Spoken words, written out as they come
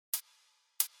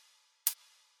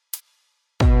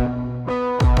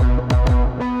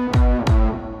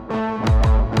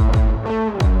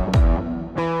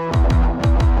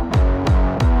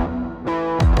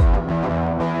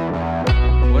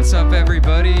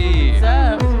everybody. What's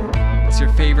up? It's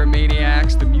your favorite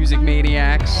maniacs, the music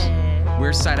maniacs. Hey.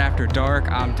 We're Sight After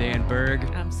Dark. I'm Dan Berg.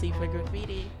 I'm Sifa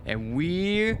Graffiti. And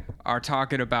we are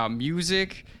talking about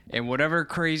music and whatever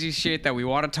crazy shit that we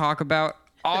want to talk about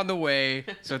on the way.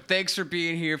 So thanks for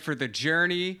being here for the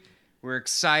journey. We're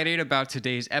excited about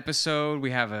today's episode.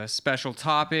 We have a special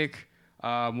topic.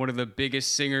 One of the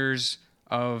biggest singers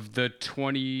of the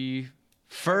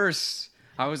 21st.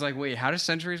 I was like, wait, how does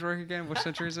centuries work again? What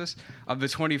century is this? Of the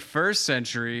 21st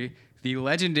century, the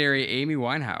legendary Amy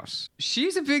Winehouse.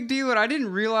 She's a big deal, and I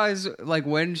didn't realize, like,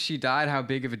 when she died, how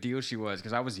big of a deal she was,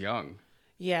 because I was young.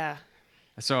 Yeah.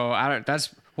 So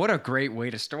that's what a great way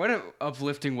to start. What an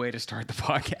uplifting way to start the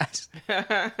podcast.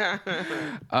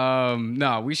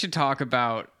 No, we should talk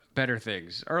about better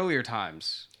things, earlier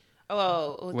times.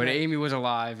 Oh, okay. When Amy was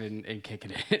alive and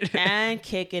kicking it. And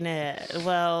kicking it.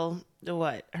 Well,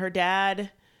 what? Her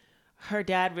dad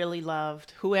really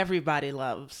loved who everybody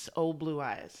loves, Old Blue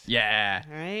Eyes. Yeah.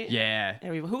 Right? Yeah.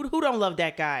 Who don't love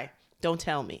that guy? Don't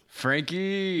tell me.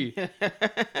 Frankie.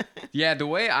 Yeah, the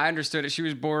way I understood it, she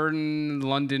was born in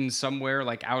London somewhere,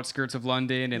 like outskirts of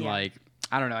London, and like,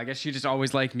 I don't know, I guess she just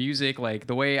always liked music. Like,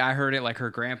 the way I heard it, like, her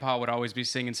grandpa would always be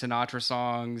singing Sinatra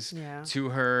songs to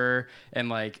her, and,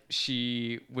 like,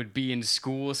 she would be in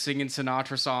school singing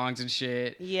Sinatra songs and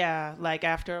shit. Yeah, like,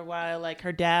 after a while, like,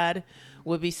 her dad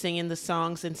would be singing the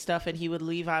songs and stuff, and he would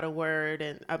leave out a word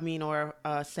or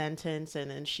a sentence,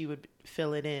 and then she would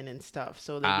fill it in and stuff.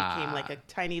 So they became like a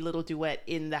tiny little duet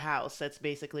in the house. That's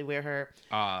basically where her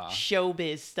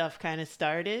showbiz stuff kind of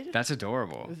started. That's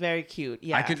adorable. Very cute.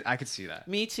 Yeah, I could see that.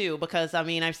 Me too, because I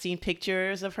mean, I've seen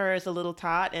pictures of her as a little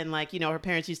tot, and like, you know, her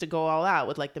parents used to go all out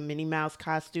with like the Minnie Mouse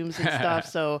costumes and stuff.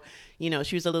 So, you know,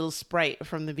 she was a little sprite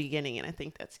from the beginning, and I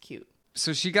think that's cute.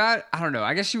 So she got, I don't know,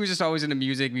 I guess she was just always into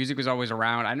music. Music was always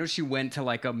around. I know she went to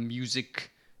like a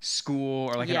music school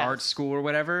or like an art school or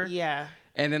whatever. Yeah.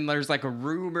 And then there's like a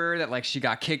rumor that like she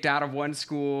got kicked out of one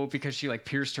school because she like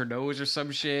pierced her nose or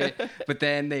some shit. But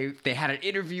then they had an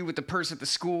interview with the person at the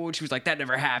school and she was like, that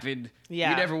never happened.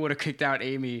 Yeah. You never would have kicked out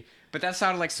Amy. But that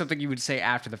sounded like something you would say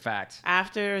after the fact.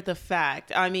 After the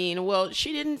fact. I mean, well,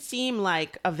 she didn't seem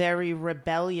like a very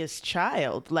rebellious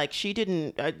child. Like, she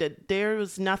didn't, there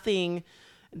was nothing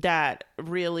that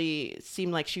really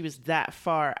seemed like she was that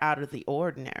far out of the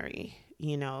ordinary.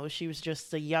 You know, she was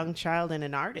just a young child and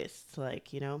an artist,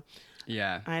 like, you know.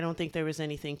 Yeah. I don't think there was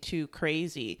anything too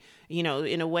crazy. You know,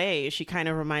 in a way, she kind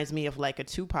of reminds me of like a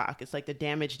Tupac. It's like the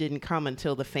damage didn't come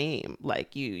until the fame.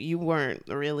 Like, you weren't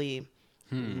really...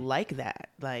 like that,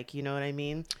 like, you know what I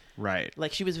mean? Right.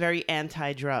 Like, she was very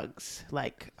anti-drugs,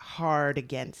 like hard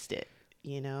against it,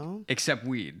 you know? Except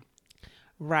weed.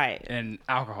 Right. And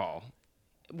alcohol.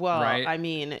 Well, right? I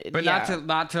mean, but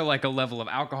not to like a level of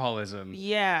alcoholism.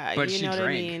 Yeah, but you she know what drank.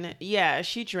 I mean? Yeah,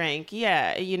 she drank.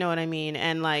 Yeah, you know what I mean?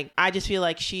 And like, I just feel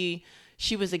like she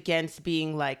was against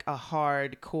being like a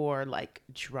hardcore like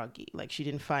druggie. Like, she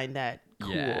didn't find that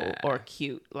cool or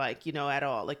cute, like, you know, at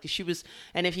all. Like, she was,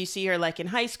 and if you see her like in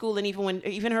high school and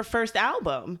even her first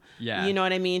album, you know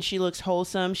what I mean? She looks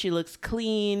wholesome. She looks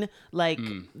clean. Like,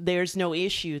 there's no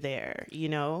issue there, you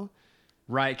know?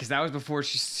 Right, because that was before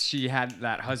she had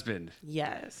that husband.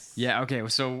 Yes. Yeah, okay,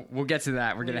 so we'll get to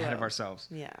that. We're getting ahead of ourselves.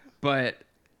 Yeah. But,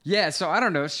 yeah, so I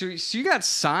don't know. She got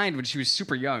signed when she was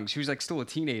super young. She was, like, still a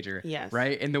teenager. Yes.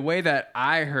 Right? And the way that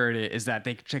I heard it is that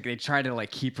they tried to, like,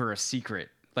 keep her a secret.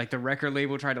 Like, the record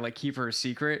label tried to, like, keep her a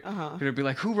secret. It'd be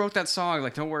like, who wrote that song?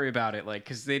 Like, don't worry about it. Like,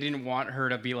 because they didn't want her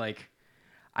to be, like...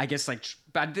 I guess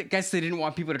they didn't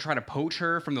want people to try to poach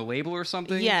her from the label or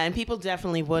something. Yeah, and people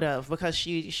definitely would have, because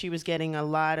she was getting a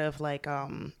lot of like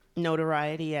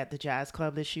notoriety at the jazz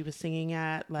club that she was singing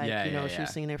at. Like, she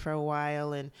was singing there for a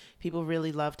while, and people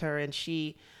really loved her, and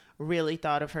she really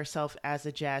thought of herself as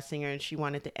a jazz singer, and she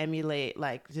wanted to emulate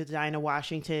like the Dinah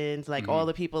Washingtons, like all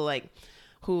the people like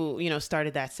who, you know,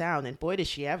 started that sound. And boy, did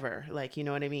she ever, like, you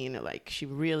know what I mean? Like, she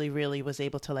really, really was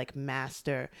able to like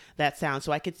master that sound.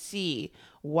 So I could see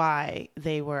why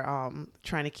they were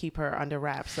trying to keep her under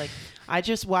wraps. Like, I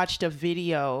just watched a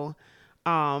video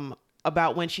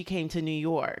about when she came to New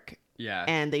York. Yeah.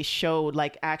 And they showed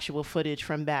like actual footage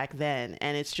from back then.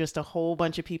 And it's just a whole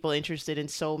bunch of people interested in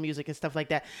soul music and stuff like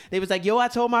that. They was like, yo, I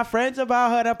told my friends about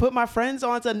her and I put my friends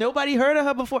on, so nobody heard of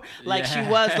her before. Like, she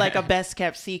was like a best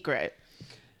kept secret.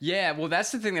 Yeah, well,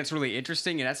 that's the thing that's really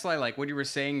interesting, and that's why, like, what you were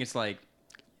saying is, like,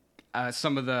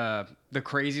 some of the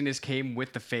craziness came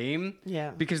with the fame. Yeah.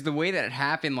 Because the way that it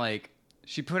happened, like,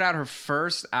 she put out her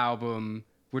first album,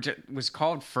 which was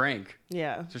called Frank.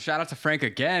 Yeah. So shout out to Frank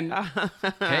again.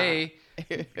 Hey.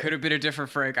 Could have been a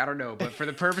different Frank. I don't know. But for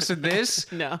the purpose of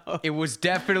this, no, it was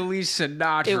definitely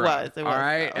Sinatra. It was all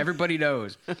right? though. Everybody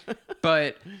knows.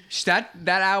 But that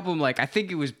album, like, I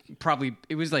think it was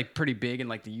like pretty big in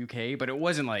like the UK, but it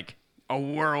wasn't like a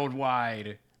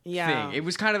worldwide thing. It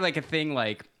was kind of like a thing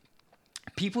like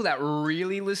people that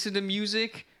really listen to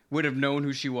music would have known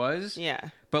who she was. Yeah.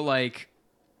 But like,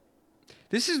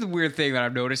 this is the weird thing that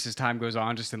I've noticed as time goes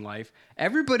on just in life.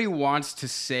 Everybody wants to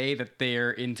say that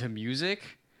they're into music,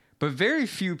 but very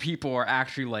few people are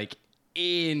actually like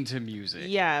into music.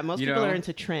 Yeah, most people are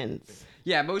into trends.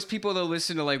 Yeah, most people, they'll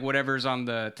listen to like whatever's on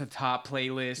the top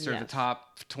playlist or the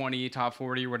top 20, top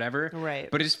 40 or whatever.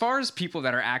 Right. But as far as people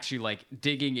that are actually like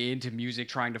digging into music,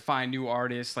 trying to find new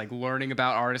artists, like learning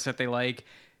about artists that they like,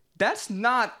 that's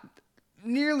not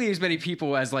nearly as many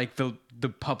people as like the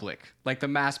public, like the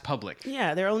mass public.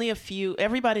 Yeah, there are only a few.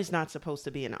 Everybody's not supposed to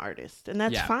be an artist, and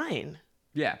that's fine.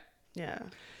 Yeah. Yeah.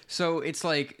 So it's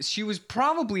like she was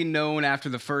probably known after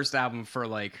the first album for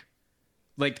like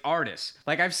artists.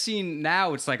 Like I've seen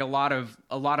now, it's like a lot of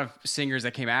singers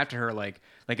that came after her, like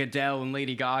Adele and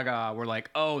Lady Gaga, were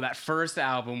like, oh, that first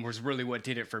album was really what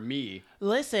did it for me.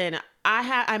 Listen,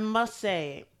 I must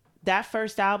say, that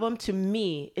first album to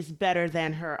me is better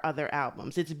than her other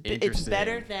albums. It's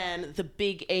better than the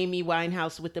big Amy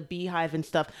Winehouse with the beehive and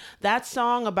stuff. That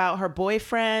song about her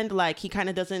boyfriend, like he kind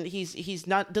of doesn't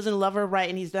love her right,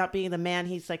 and he's not being the man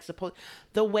he's like supposed.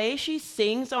 The way she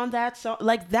sings on that song,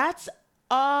 like that's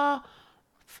effing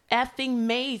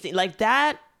amazing. Like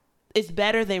that is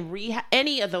better than Rehab.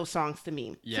 Any of those songs to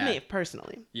me. Yeah. To me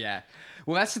personally. Yeah.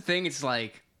 Well, that's the thing. It's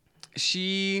like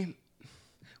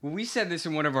Well, we said this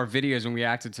in one of our videos when we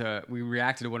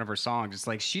reacted to one of her songs. It's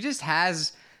like she just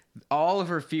has all of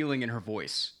her feeling in her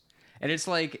voice. And it's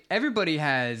like everybody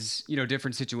has,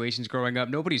 different situations growing up.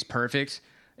 Nobody's perfect.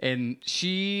 And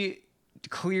she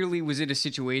clearly was in a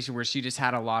situation where she just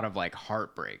had a lot of like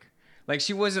heartbreak. Like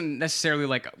she wasn't necessarily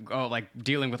like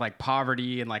dealing with like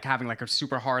poverty and like having like a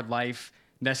super hard life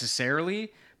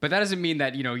necessarily. But that doesn't mean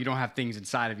that, you don't have things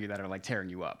inside of you that are like tearing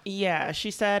you up. Yeah, she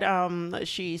said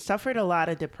she suffered a lot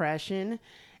of depression,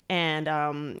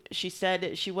 and she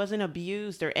said she wasn't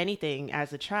abused or anything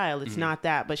as a child. It's not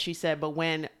that. But she said, but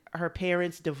when her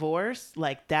parents divorced,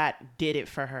 like that did it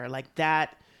for her. Like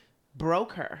that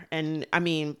broke her. And I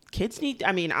mean,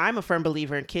 I'm a firm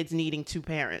believer in kids needing two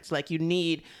parents. Like you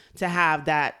need to have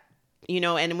that,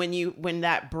 and when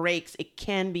that breaks, it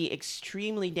can be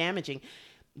extremely damaging.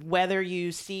 Whether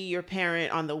you see your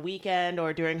parent on the weekend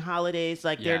or during holidays,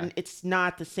 like it's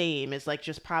not the same as like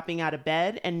just popping out of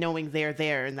bed and knowing they're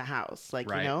there in the house, like,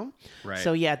 Right.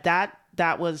 So yeah,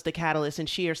 that was the catalyst, and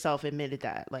she herself admitted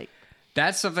that. Like,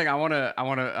 that's something I want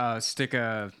to stick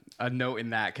a note in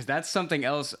that, because that's something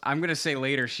else I'm going to say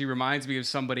later. She reminds me of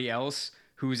somebody else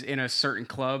who's in a certain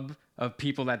club of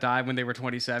people that died when they were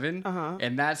 27.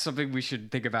 And that's something we should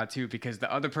think about too, because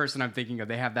the other person I'm thinking of,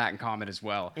 they have that in common as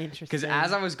well. Interesting. Because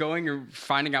as I was going and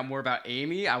finding out more about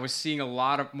Amy, I was seeing a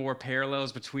lot of more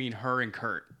parallels between her and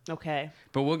Kurt. Okay.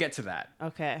 But we'll get to that.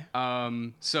 Okay.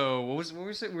 So what we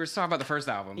were talking about the first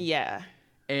album. Yeah.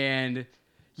 And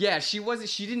yeah, she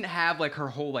didn't have like her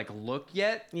whole like look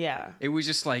yet. Yeah. It was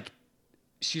just like,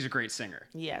 she's a great singer.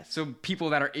 Yes. So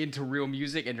people that are into real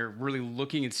music and are really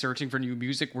looking and searching for new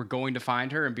music, we're going to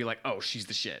find her and be like, oh, she's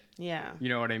the shit. Yeah. You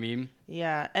know what I mean?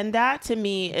 Yeah. And that to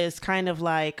me is kind of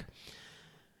like,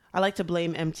 I like to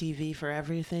blame MTV for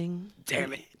everything.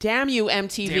 Damn it. Damn you,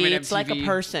 MTV. Damn it, it's MTV. like a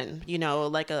person,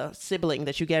 like a sibling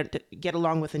that you get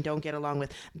along with and don't get along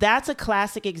with. That's a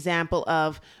classic example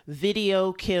of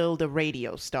video killed a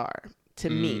radio star. To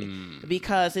me,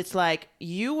 because it's like,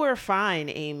 you were fine,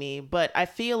 Amy, but I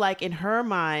feel like in her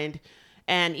mind,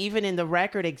 and even in the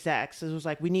record execs, it was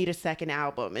like, we need a second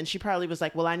album. And she probably was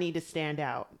like, well, I need to stand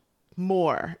out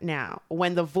more now,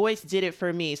 when the voice did it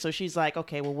for me. So she's like,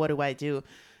 okay, well, what do I do?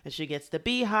 And she gets the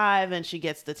beehive and she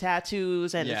gets the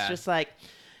tattoos. And it's just like,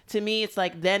 to me, it's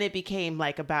like, then it became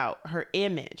like about her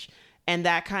image. And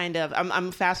that kind of,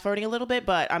 I'm fast forwarding a little bit,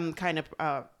 but I'm kind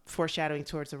of foreshadowing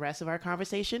towards the rest of our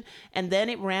conversation. And then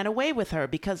it ran away with her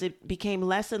because it became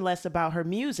less and less about her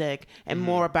music and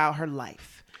more about her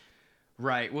life.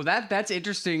 Right. Well, that's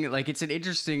interesting. Like, it's an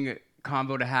interesting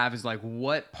combo to have, is like,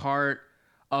 what part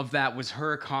of that was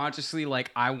her consciously like,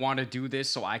 I want to do this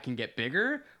so I can get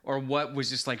bigger, or what was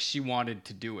just like she wanted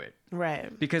to do it?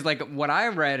 Right. Because like what I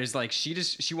read is like she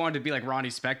wanted to be like Ronnie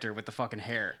Spector with the fucking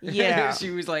hair. Yeah.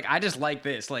 She was like, I just like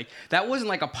this. Like that wasn't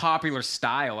like a popular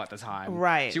style at the time.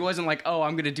 Right. She wasn't like, oh,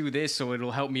 I'm gonna do this so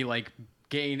it'll help me like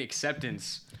gain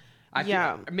acceptance.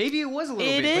 Maybe it was a little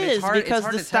bit. It is, but it's hard, because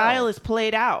the style is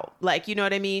played out. Like, you know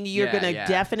what I mean? You're going to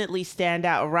definitely stand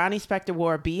out. Ronnie Spector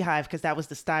wore a beehive because that was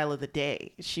the style of the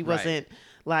day. She wasn't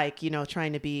like, you know,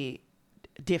 trying to be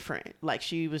different. Like,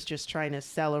 she was just trying to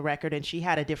sell a record, and she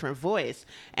had a different voice,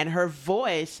 and her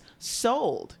voice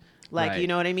sold. Like, you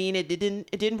know what I mean? It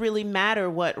didn't really matter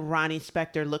what Ronnie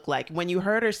Spector looked like. When you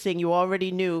heard her sing, you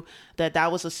already knew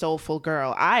that was a soulful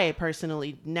girl. I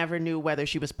personally never knew whether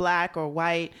she was black or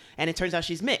white, and it turns out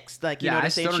she's mixed. Like, you know what I'm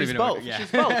saying? She's both.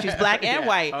 She's both. She's black and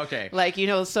white. Okay. Like, you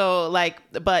know, so like,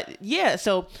 but yeah,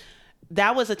 so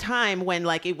that was a time when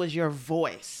like it was your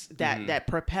voice that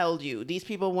propelled you. These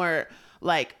people weren't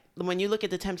like, when you look at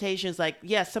the Temptations, like,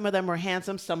 yes, some of them were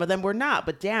handsome, some of them were not,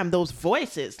 but damn, those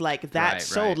voices, like, that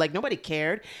sold. Like, nobody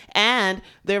cared, and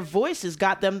their voices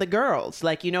got them the girls.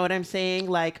 Like, you know what I'm saying?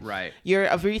 Like, you're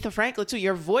Aretha Franklin too.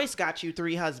 Your voice got you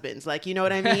 3 husbands. Like, you know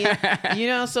what I mean? You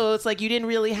know, so it's like you didn't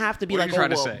really have to be like, oh,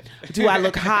 well, do I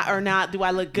look hot or not? Do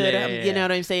I look good? You know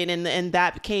what I'm saying? And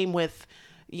that came with,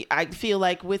 I feel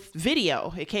like, with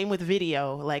video. It came with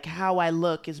video. Like, how I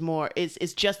look is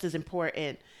just as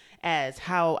important as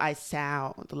how I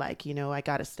sound. Like, you know, I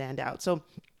gotta stand out. So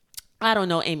I don't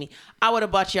know, Amy, I would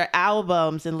have bought your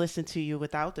albums and listened to you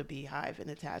without the beehive and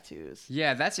the tattoos.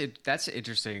 Yeah, that's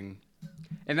interesting.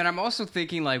 And then I'm also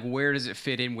thinking, like, where does it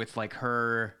fit in with like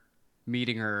her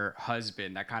meeting her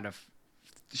husband? That kind of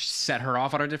set her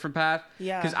off on a different path.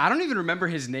 Yeah. Because I don't even remember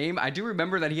his name. I do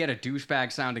remember that he had a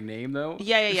douchebag sounding name though.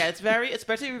 Yeah. It's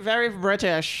especially very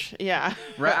British. Yeah.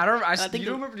 Right. Do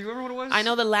you remember what it was? I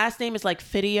know the last name is like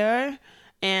Fidier,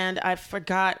 and I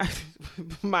forgot.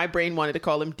 My brain wanted to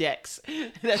call him Dex.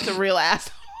 That's a real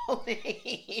asshole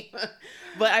name.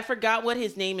 But I forgot what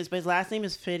his name is, but his last name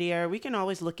is Fidier. We can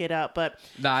always look it up, but...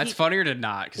 Nah, it's funnier to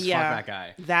not, because fuck that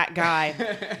guy. That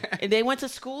guy. They went to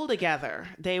school together.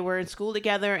 They were in school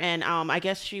together, and I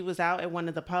guess she was out at one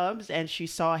of the pubs, and she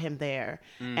saw him there.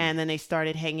 And then they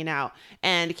started hanging out.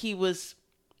 And he was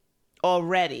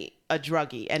already a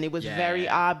druggie, and it was very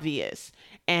obvious.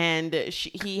 And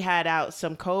he had out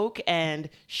some coke, and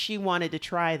she wanted to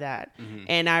try that.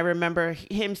 And I remember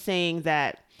him saying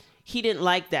that he didn't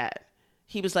like that.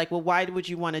 He was like, well, why would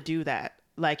you want to do that?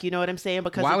 Like, you know what I'm saying?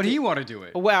 Because why would he want to do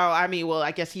it? Well, I mean,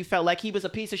 I guess he felt like he was a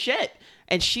piece of shit,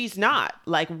 and she's not.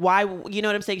 Like, why? You know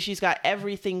what I'm saying? She's got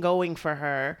everything going for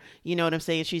her. You know what I'm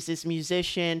saying? She's this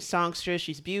musician, songstress.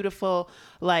 She's beautiful.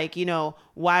 Like, you know,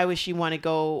 why would she want to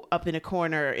go up in a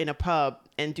corner in a pub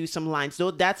and do some lines?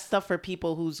 So that's stuff for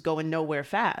people who's going nowhere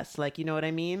fast. Like, you know what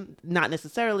I mean? Not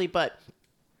necessarily, but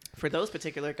for those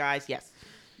particular guys, yes.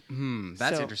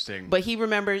 That's interesting. But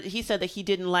he said that he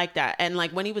didn't like that. And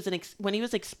like when he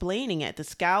was explaining it, the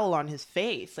scowl on his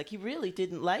face, like he really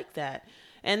didn't like that.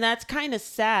 And that's kind of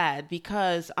sad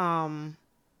because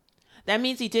that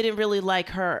means he didn't really like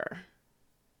her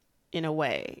in a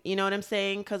way. You know what I'm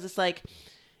saying? Because it's like,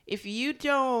 if you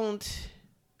don't,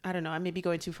 I don't know, I may be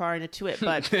going too far into it,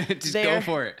 but just go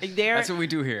for it. That's what we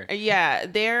do here. Yeah,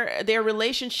 their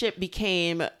relationship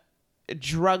became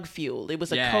drug fueled. It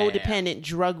was a codependent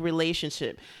drug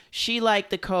relationship. She liked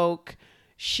the coke.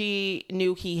 She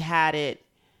knew he had it.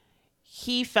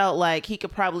 He felt like he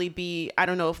could probably be, I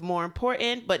don't know if more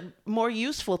important, but more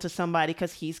useful to somebody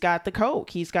because he's got the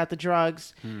coke, he's got the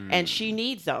drugs, and she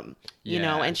needs them, you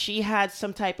know, and she had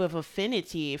some type of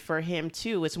affinity for him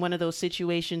too. It's one of those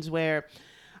situations where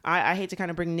I hate to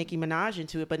kind of bring Nicki Minaj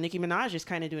into it, but Nicki Minaj is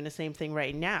kind of doing the same thing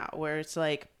right now, where it's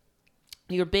like,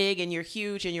 you're big and you're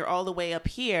huge and you're all the way up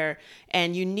here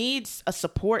and you need a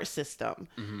support system.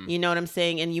 You know what I'm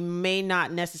saying? And you may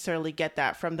not necessarily get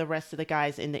that from the rest of the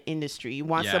guys in the industry. You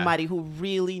want somebody who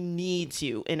really needs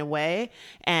you in a way.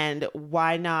 And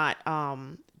why not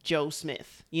Joe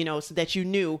Smith, you know, so that you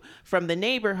knew from the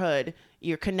neighborhood,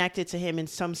 you're connected to him in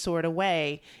some sort of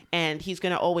way. And he's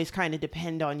going to always kind of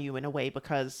depend on you in a way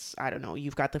because, I don't know,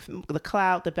 you've got the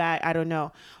clout, the bag, I don't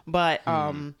know. But,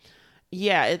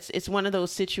 yeah, it's one of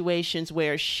those situations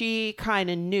where she kind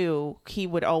of knew he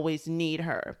would always need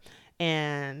her,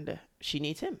 and she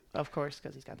needs him, of course,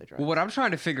 because he's got the drugs. Well, what I'm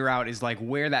trying to figure out is like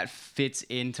where that fits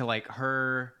into like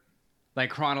her, like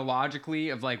chronologically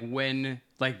of like when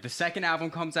like the second album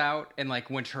comes out and like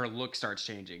when her look starts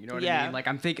changing. You know what I mean? Like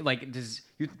I'm thinking like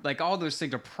like all those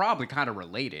things are probably kind of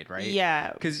related, right?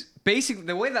 Yeah. Because basically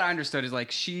the way that I understood is like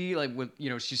she like with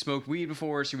she smoked weed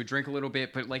before, she would drink a little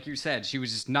bit, but like you said, she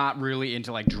was just not really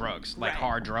into like drugs, like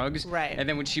hard drugs. Right. And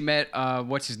then when she met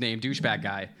what's his name, douchebag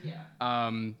guy.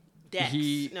 Yeah. Dex.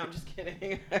 No, I'm just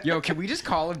kidding. Yo, can we just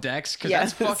call him Dex? Because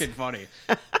that's fucking funny.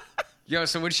 Yo,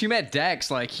 so when she met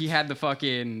Dex, like he had the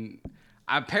fucking,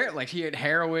 apparently like he had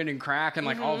heroin and crack and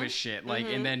like all this shit. Like,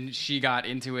 and then she got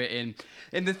into it.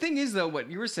 And the thing is though, what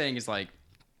you were saying is like,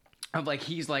 I'm like,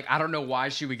 he's like, I don't know why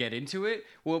she would get into it.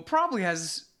 Well, it probably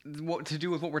has what to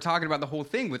do with what we're talking about the whole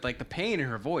thing with like the pain in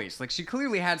her voice. Like she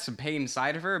clearly had some pain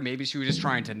inside of her. Maybe she was just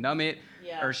trying to numb it,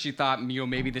 or she thought, you know,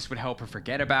 maybe this would help her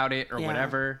forget about it or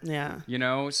whatever. Yeah. You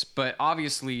know, but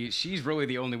obviously she's really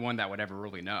the only one that would ever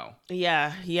really know.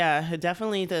 Yeah. Yeah.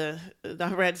 Definitely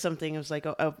I read something. It was like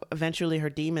eventually her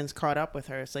demons caught up with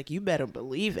her. It's like, you better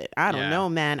believe it. I don't know,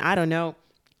 man. I don't know.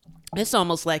 It's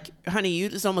almost like, honey,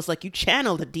 it's almost like you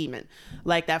channeled a demon.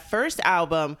 Like that first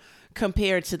album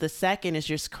compared to the second is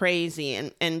just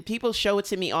crazy. And people show it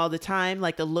to me all the time,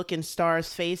 like the look in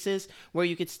stars' faces where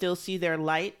you could still see their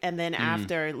light. And then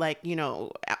after like, you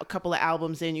know, a couple of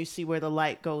albums in, you see where the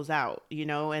light goes out, you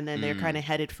know, and then they're kind of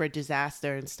headed for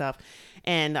disaster and stuff.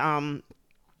 And I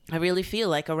really feel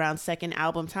like around second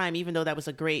album time, even though that was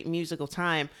a great musical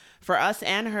time for us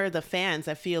and her, the fans,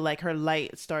 I feel like her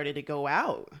light started to go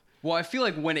out. Well, I feel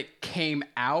like when it came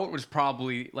out was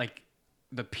probably like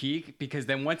the peak, because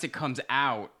then once it comes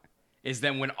out is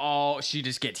then when she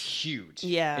just gets huge.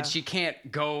 Yeah. And she can't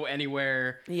go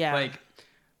anywhere. Yeah. Like,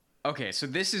 okay, so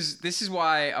this is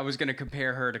why I was going to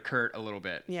compare her to Kurt a little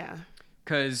bit. Yeah.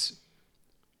 Because,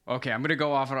 okay, I'm going to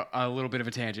go off on a little bit of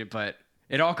a tangent, but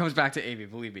it all comes back to Amy,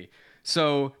 believe me.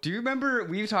 So, do you remember,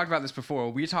 we've talked about this before,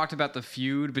 we talked about the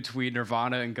feud between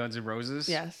Nirvana and Guns N' Roses?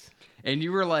 Yes. And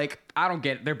you were like, I don't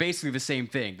get it. They're basically the same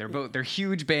thing. They're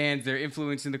huge bands. They're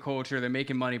influencing the culture. They're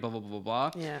making money, blah, blah, blah,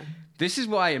 blah, blah. Yeah. This is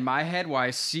why, in my head,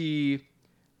 I see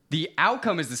the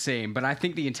outcome is the same, but I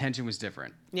think the intention was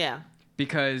different. Yeah.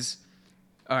 Because,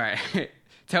 all right,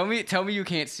 tell me you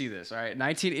can't see this, all right?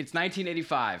 It's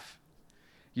 1985.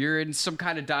 You're in some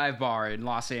kind of dive bar in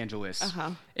Los Angeles.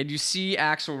 Uh-huh. And you see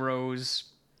Axl Rose,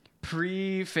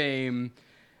 pre-fame,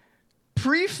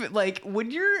 like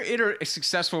when you're in a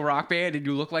successful rock band and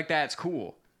you look like that, it's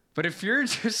cool. But if you're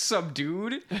just some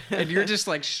dude and you're just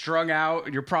like strung out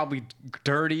and you're probably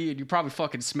dirty and you probably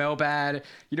fucking smell bad,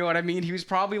 you know what I mean? He was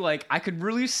probably like, I could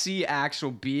really see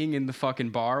Axl being in the fucking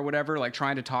bar or whatever, like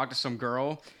trying to talk to some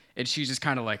girl, and she's just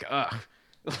kind of like, ugh.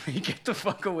 Like, get the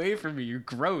fuck away from me. You're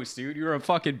gross, dude. You're a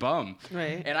fucking bum.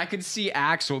 Right. And I could see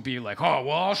Axl being like, oh,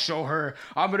 well, I'll show her.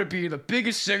 I'm going to be the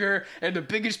biggest singer and the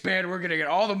biggest band. We're going to get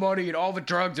all the money and all the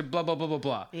drugs and blah, blah, blah, blah,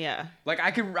 blah. Yeah. Like,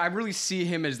 I really see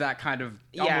him as that kind of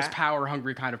almost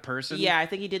power-hungry kind of person. Yeah, I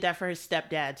think he did that for his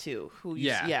stepdad, too.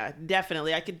 Yeah,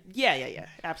 definitely. Yeah,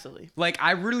 absolutely. Like,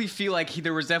 I really feel like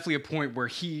there was definitely a point where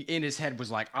he, in his head, was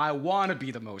like, I want to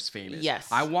be the most famous. Yes.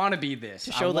 I want to be this.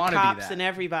 To show the cops and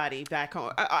everybody back home.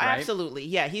 Right? Absolutely.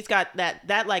 Yeah, he's got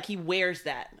that like he wears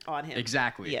that on him.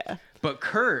 Exactly. Yeah. But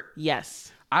Kurt,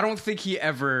 yes. I don't think he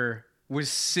ever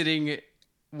was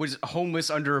homeless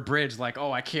under a bridge like,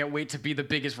 oh, I can't wait to be the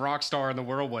biggest rock star in the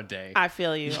world one day. I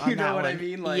feel you on that. You know what I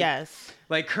mean? Like, yes.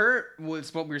 Like Kurt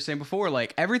was what we were saying before,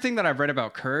 like everything that I've read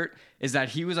about Kurt is that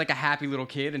he was like a happy little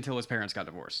kid until his parents got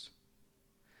divorced.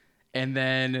 And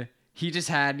then he just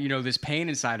had, this pain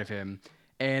inside of him.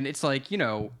 And it's like,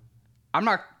 I'm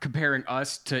not comparing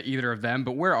us to either of them,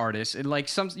 but we're artists. And like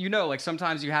sometimes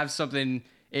you have something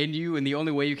in you and the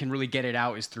only way you can really get it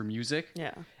out is through music.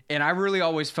 Yeah. And I really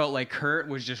always felt like Kurt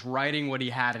was just writing what he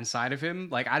had inside of him.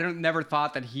 Like I never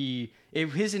thought that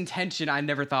his intention I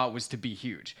never thought was to be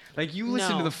huge. Like you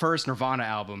listen to the first Nirvana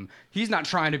album, he's not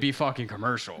trying to be fucking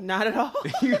commercial. Not at all.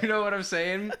 You know what I'm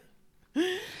saying?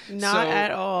 Not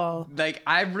at all. Like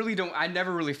I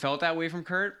never really felt that way from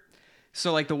Kurt.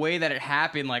 So, like, the way that it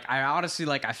happened, like, I honestly,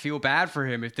 like, I feel bad for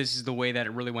him if this is the way that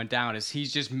it really went down, is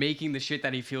he's just making the shit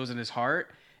that he feels in his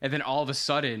heart, and then all of a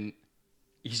sudden,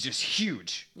 he's just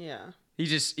huge. Yeah.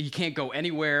 He can't go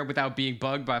anywhere without being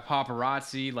bugged by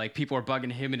paparazzi. Like, people are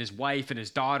bugging him and his wife and his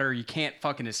daughter. You can't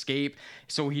fucking escape.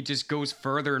 So he just goes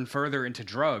further and further into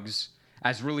drugs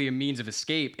as really a means of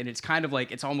escape, and it's kind of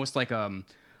like, it's almost like a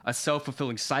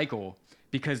self-fulfilling cycle,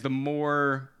 because the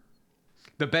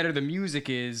better the music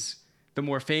is, the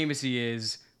more famous he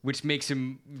is, which makes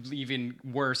him even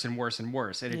worse and worse and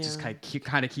worse. And it just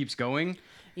kind of keeps going.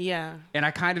 Yeah. And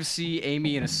I kind of see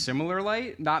Amy in a similar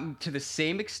light, not to the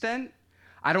same extent.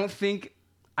 I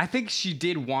think she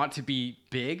did want to be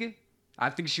big. I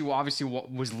think she obviously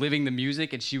was living the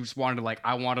music, and she just wanted to, like,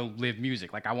 I want to live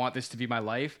music. Like, I want this to be my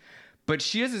life. But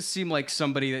she doesn't seem like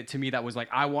somebody to me that was like,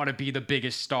 I want to be the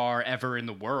biggest star ever in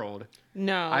the world.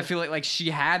 No. I feel like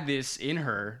she had this in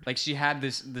her. Like she had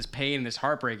this pain and this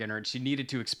heartbreak in her, and she needed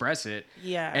to express it.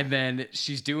 Yeah. And then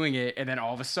she's doing it, and then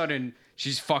all of a sudden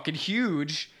she's fucking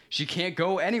huge. she can't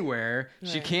go anywhere.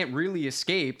 Right. She can't really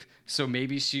escape. So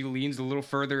maybe she leans a little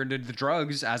further into the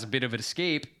drugs as a bit of an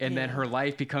escape. And then her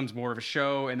life becomes more of a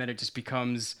show. And then it just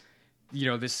becomes,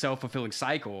 this self-fulfilling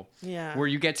cycle. Yeah. Where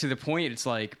you get to the point, it's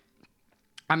like,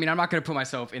 I mean, I'm not going to put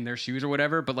myself in their shoes or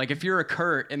whatever, but like if you're a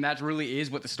Kurt and that really is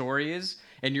what the story is,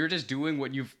 and you're just doing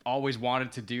what you've always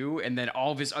wanted to do, and then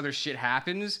all this other shit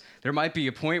happens, there might be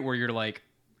a point where you're like,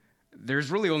 there's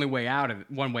really only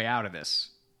one way out of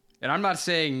this. And I'm not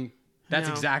saying that's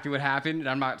exactly what happened, and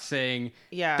I'm not saying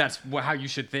that's how you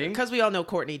should think. Because we all know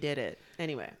Courtney did it.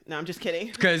 Anyway, no, I'm just kidding.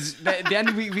 Because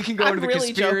then we can go into the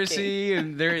really conspiracy,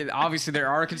 joking. And there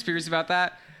are conspiracies about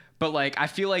that. But like, I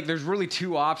feel like there's really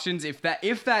two options. If that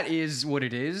is what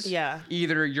it is,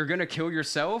 either you're gonna kill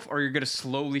yourself or you're gonna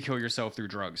slowly kill yourself through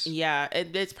drugs. Yeah,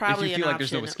 it's probably if you feel like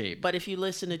there's no escape. But if you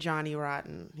listen to Johnny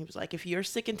Rotten, he was like, if you're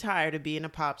sick and tired of being a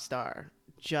pop star,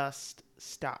 just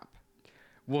stop.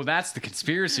 Well, that's the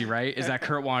conspiracy, right? Is that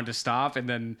Kurt wanted to stop, and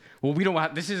then, we don't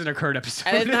have. This isn't a Kurt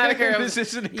episode. It's not a Kurt. This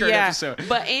isn't a Kurt episode.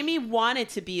 But Amy wanted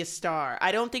to be a star.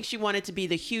 I don't think she wanted to be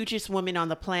the hugest woman on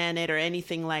the planet or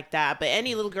anything like that. But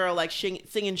any little girl like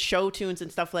singing show tunes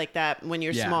and stuff like that when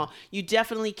you're small, you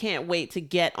definitely can't wait to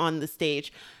get on the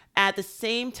stage. At the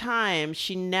same time,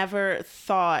 she never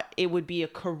thought it would be a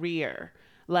career.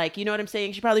 Like, you know what I'm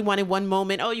saying? She probably wanted one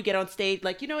moment. Oh, you get on stage.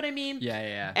 Like, you know what I mean?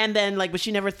 Yeah. And then, like, but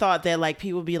she never thought that, like,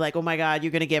 people would be like, oh, my God,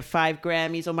 you're going to get 5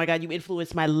 Grammys. Oh, my God, you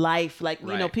influenced my life. Like,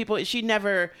 you know, people, she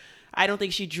never, I don't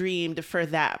think she dreamed for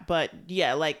that. But,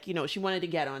 yeah, like, she wanted to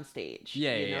get on stage.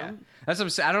 Yeah. That's what I'm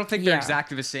saying. I don't think they're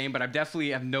exactly the same, but I definitely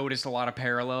have noticed a lot of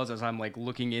parallels as I'm, like,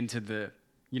 looking into the,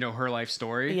 her life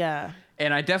story. Yeah.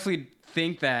 And I definitely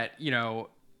think that,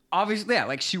 obviously,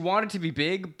 like, she wanted to be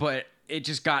big, but it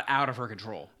just got out of her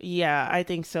control. Yeah, I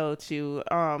think so too.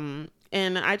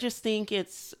 And I just think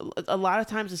it's a lot of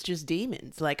times it's just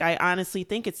demons. Like, I honestly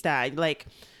think it's that. Like,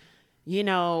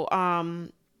 you're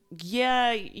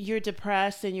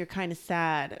depressed and you're kind of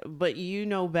sad, but you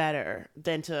know better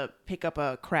than to pick up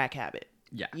a crack habit.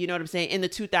 Yeah. You know what I'm saying? In the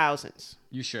 2000s.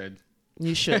 You should.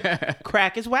 You should.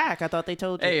 Crack is whack. I thought they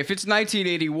told you. Hey, if it's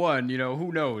 1981,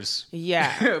 who knows?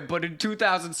 Yeah. But in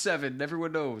 2007,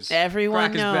 everyone knows.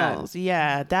 Everyone knows.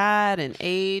 Yeah, that and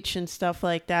age and stuff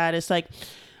like that. It's like,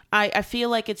 I feel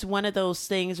like it's one of those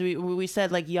things we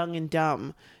said, like, young and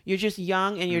dumb. You're just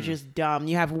young and you're just dumb.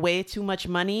 You have way too much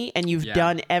money and you've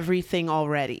done everything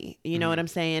already. You know what I'm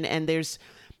saying? And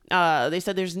they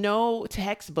said there's no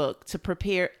textbook to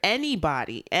prepare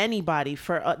anybody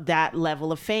for that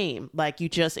level of fame. Like,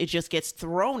 it just gets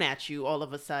thrown at you all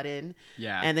of a sudden.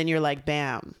 Yeah. And then you're like,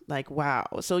 bam, like, wow.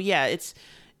 So yeah,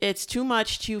 it's too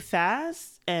much too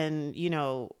fast. And,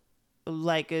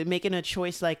 like, making a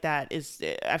choice like that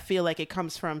I feel like it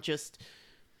comes from just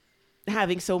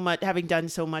having done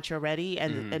so much already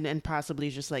and possibly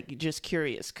just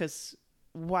curious. 'Cause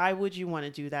why would you want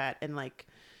to do that? And like,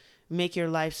 make your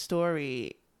life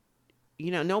story,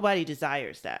 nobody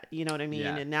desires that, you know what I mean?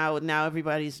 Yeah. And now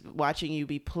everybody's watching you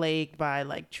be plagued by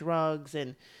like drugs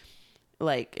and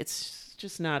like, it's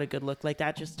just not a good look. Like,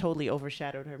 that just totally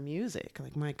overshadowed her music.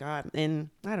 Like, my God. And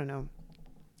I don't know.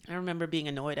 I remember being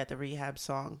annoyed at the Rehab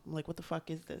song. I'm like, what the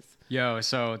fuck is this? Yo,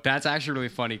 so that's actually really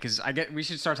funny because we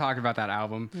should start talking about that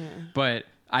album. Yeah. But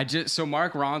so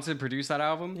Mark Ronson produced that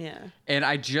album. Yeah. And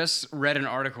I just read an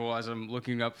article as I'm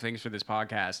looking up things for this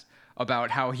podcast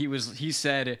about how he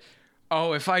said,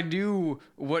 oh, if I knew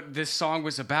what this song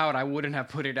was about, I wouldn't have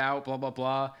put it out, blah, blah,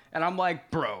 blah. And I'm like,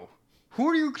 bro, who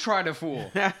are you trying to fool?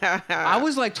 I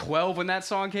was like 12 when that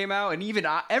song came out, and even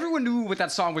everyone knew what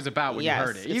that song was about when you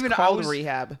heard it. Even called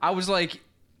Rehab. I was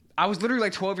literally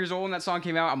like 12 years old when that song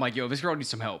came out. I'm like, yo, this girl needs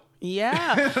some help.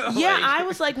 Yeah. Yeah, I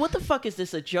was like, what the fuck is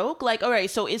this, a joke? Like, all right,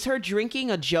 so is her drinking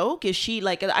a joke? Is she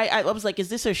like, I was like, is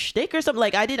this a shtick or something?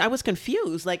 Like, I was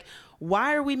confused. Like,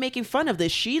 why are we making fun of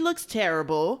this? She looks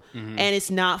terrible and it's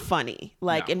not funny.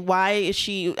 Like, no. And why is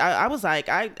she, I was like,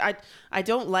 I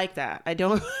don't like that. I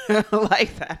don't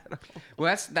like that at all.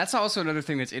 Well, that's also another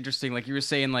thing that's interesting. Like you were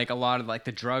saying, like a lot of like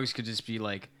the drugs could just be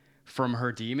like from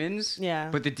her demons.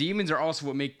 Yeah. But the demons are also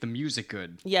what make the music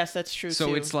good. Yes, that's true so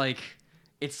too.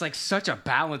 It's like such a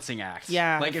balancing act.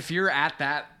 Yeah. Like if you're at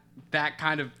that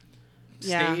kind of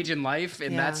stage in life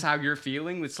and that's how you're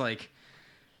feeling, it's like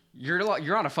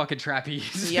you're on a fucking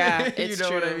trapeze. Yeah, it's you know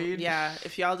true. What I mean? Yeah.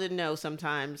 If y'all didn't know,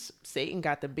 sometimes Satan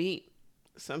got the beat.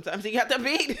 Sometimes he got the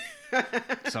beat.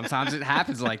 Sometimes it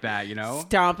happens like that, you know?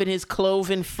 Stomping his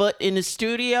cloven foot in the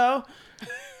studio.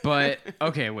 But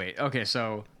okay, wait. Okay,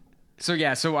 so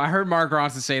So I heard Mark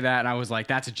Ronson say that, and I was like,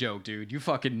 "That's a joke, dude. You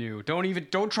fucking knew.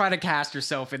 Don't try to cast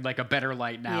yourself in like a better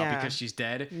light now because she's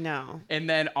dead." No. And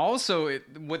then also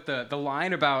with the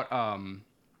line about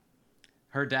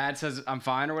her dad says I'm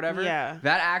fine or whatever. Yeah.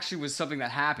 That actually was something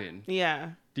that happened. Yeah.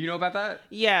 Do you know about that?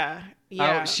 Yeah.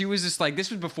 Yeah. She was just like, this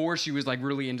was before she was like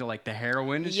really into like the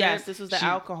heroin and shit. This was the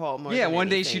alcohol more Yeah, than one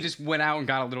day anything. she just went out and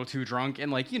got a little too drunk.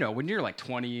 And like, you know, when you're like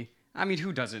 20, I mean,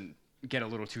 who doesn't get a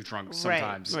little too drunk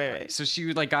sometimes? Right. So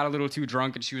she like got a little too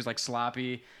drunk and she was like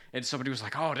sloppy. And somebody was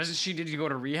like, oh, did you go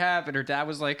to rehab? And her dad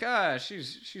was like,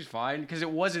 she's fine. Because it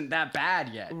wasn't that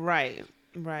bad yet. Right.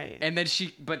 And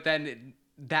then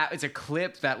that is a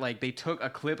clip that like they took a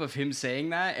clip of him saying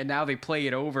that and now they play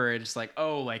it over and it's like,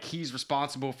 oh, like he's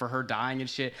responsible for her dying and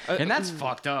shit. And that's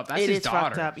fucked up. That's his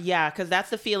daughter. Fucked up. Yeah, because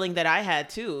that's the feeling that I had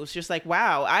too. It's just like,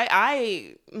 wow.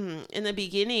 I in the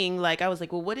beginning, like I was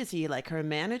like, well, what is he, like her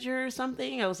manager or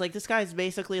something? I was like, this guy's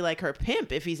basically like her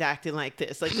pimp if he's acting like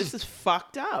this. Like this is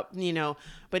fucked up, you know.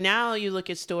 But now you look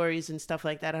at stories and stuff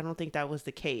like that. I don't think that was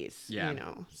the case. Yeah. You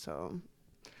know. So.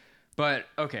 But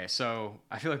okay, so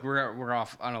I feel like we're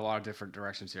off on a lot of different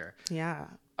directions here. Yeah,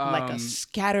 like a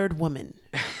scattered woman.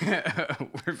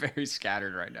 We're very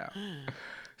scattered right now.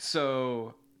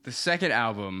 So the second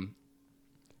album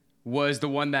was the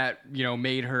one that, you know,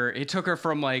 made her. It took her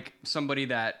from like somebody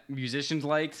that musicians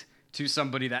liked to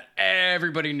somebody that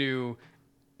everybody knew,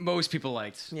 most people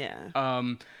liked. Yeah.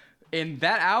 And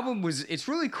that album it's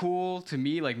really cool to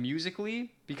me, like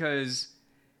musically, because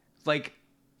like.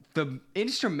 The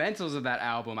instrumentals of that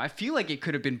album, I feel like it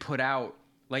could have been put out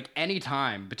like any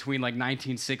time between like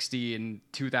 1960 and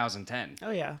 2010.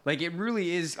 Oh yeah. Like it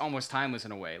really is almost timeless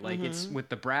in a way. Like it's with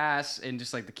the brass and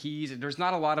just like the keys. There's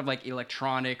not a lot of like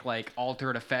electronic, like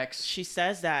altered effects. She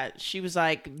says that. She was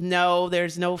like, no,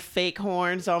 there's no fake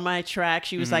horns on my track.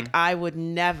 She was like, I would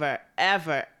never,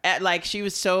 ever. Like she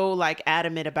was so like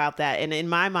adamant about that. And in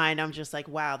my mind, I'm just like,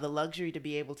 wow, the luxury to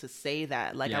be able to say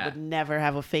that. Like I would never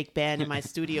have a fake band in my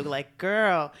studio. Like,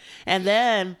 girl. And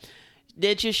then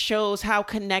it just shows how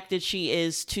connected she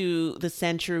is to the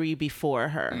century before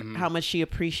her, how much she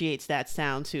appreciates that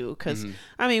sound too. Because,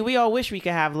 I mean, we all wish we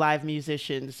could have live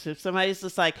musicians. If somebody's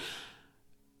just like,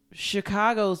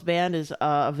 Chicago's band is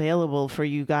available for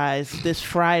you guys this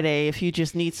Friday if you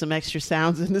just need some extra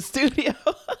sounds in the studio.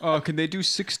 Oh, can they do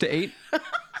 6 to 8?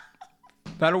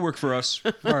 That'll work for us.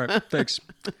 All right, thanks.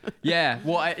 Yeah,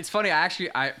 well, it's funny. I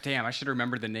should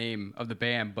remember the name of the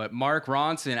band, but Mark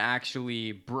Ronson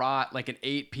actually brought like an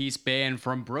 8-piece band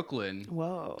from Brooklyn.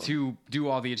 Whoa. To do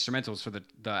all the instrumentals for the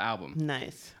album.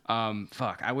 Nice.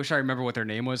 Fuck, I wish I remember what their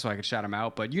name was so I could shout them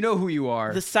out, but you know who you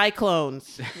are. The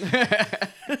Cyclones.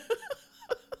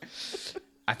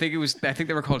 I think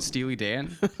they were called Steely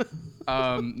Dan.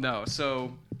 No,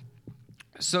 so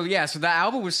that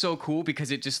album was so cool because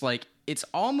it just like, it's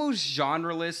almost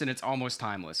genreless and it's almost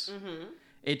timeless.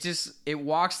 It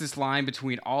walks this line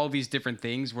between all these different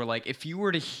things where like, if you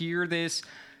were to hear this,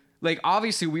 like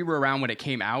obviously we were around when it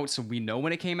came out, so we know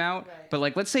when it came out, but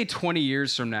like, let's say 20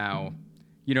 years from now,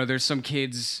 you know, there's some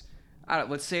kids,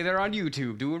 let's say they're on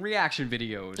YouTube doing reaction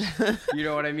videos. You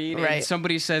know what I mean? Right. And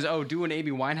somebody says, oh, do an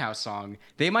Amy Winehouse song.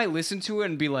 They might listen to it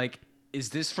and be like,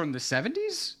 is this from the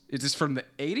 70s? Is this from the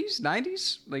 80s,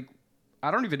 90s? Like, I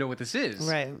don't even know what this is.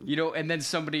 Right. You know, and then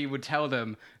somebody would tell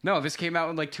them, no, this came out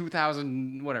in like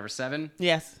 7.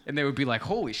 Yes. And they would be like,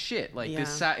 holy shit. Like it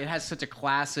has such a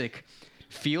classic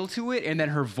feel to it. And then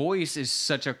her voice is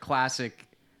such a classic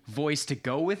voice to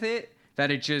go with it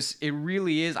that it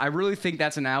really is. I really think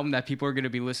that's an album that people are going to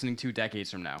be listening to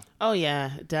decades from now. Oh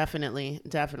yeah, definitely.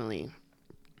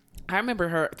 I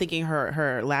remember thinking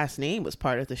her last name was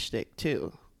part of the shtick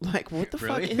too. Like, what the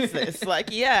fuck is this? Like,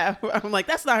 yeah. I'm like,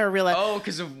 that's not her real life. Oh,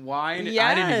 because of wine? Yes.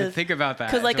 I didn't even think about that.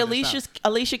 Because, like,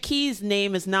 Alicia Keys'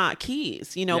 name is not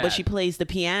Keys, you know, but she plays the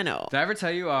piano. Did I ever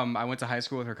tell you I went to high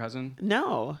school with her cousin?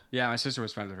 No. Yeah, my sister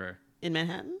was friends with her. In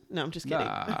Manhattan? No, I'm just kidding.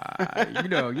 Nah,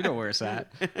 you know where it's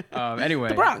at. Anyway.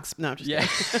 The Bronx. No, I'm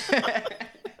just kidding.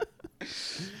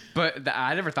 But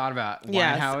I never thought about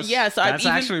Winehouse. Yeah, so that's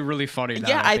actually really funny.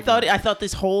 Yeah, I thought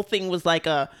this whole thing was like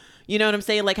you know what I'm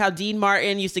saying? Like how Dean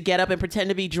Martin used to get up and pretend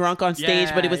to be drunk on stage,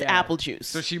 but it was apple juice.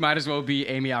 So she might as well be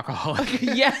Amy Alcoholic.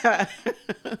 Yeah.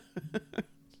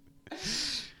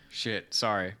 Shit,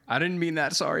 sorry. I didn't mean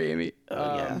that. Sorry, Amy.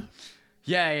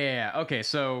 Yeah. Okay,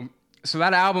 so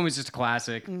that album is just a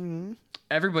classic. Mm-hmm.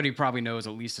 Everybody probably knows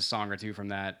at least a song or two from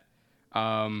that.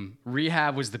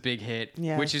 Rehab was the big hit,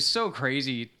 which is so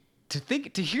crazy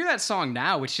to hear that song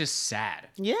now. It's just sad.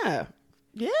 Yeah.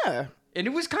 And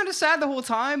it was kind of sad the whole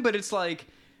time, but it's like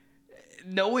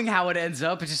knowing how it ends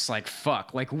up, it's just like,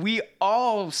 fuck. Like, we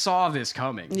all saw this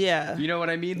coming. Yeah. You know what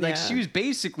I mean? Like, she was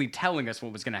basically telling us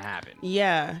what was going to happen.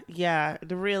 Yeah.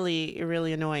 Really,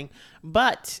 really annoying.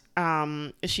 But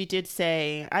she did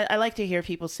say, I like to hear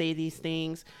people say these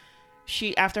things.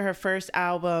 She, after her first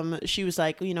album, she was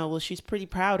like, well, she's pretty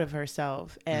proud of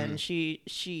herself. And she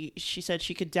said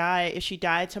she could die. If she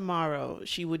died tomorrow,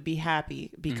 she would be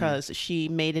happy because she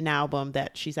made an album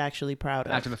that she's actually proud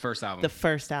of. After the first album. The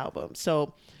first album.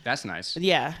 So that's nice.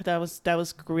 Yeah, that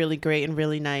was really great and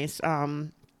really nice.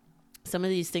 Some of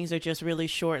these things are just really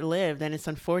short-lived, and it's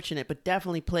unfortunate, but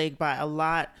definitely plagued by a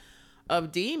lot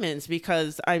of demons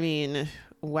because, I mean,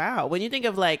 wow. When you think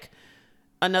of, like,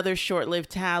 another short-lived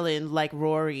talent like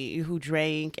Rory, who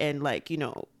drank and, like,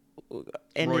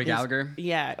 Rory Gallagher?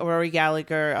 Yeah, Rory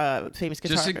Gallagher, famous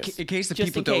guitarist. Just in case the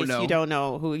people don't know. You don't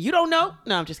know who. You don't know?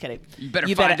 No, I'm just kidding. You better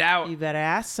find out. You better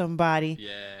ask somebody. Yeah.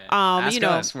 Ask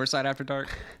us. We're Side After Dark.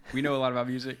 We know a lot about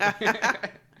music.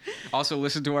 Also,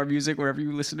 listen to our music wherever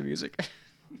you listen to music.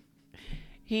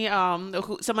 He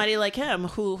somebody like him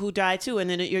who died too, and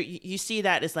then you see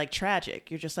that as like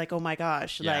tragic. You're just like, oh my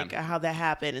gosh, like how that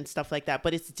happened and stuff like that.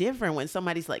 But it's different when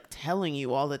somebody's like telling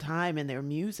you all the time in their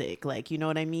music, like, you know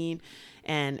what I mean,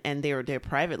 and their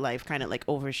private life kind of like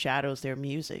overshadows their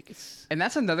music. And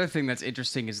that's another thing that's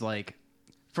interesting is like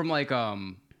from like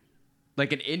an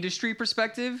industry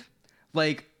perspective,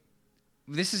 like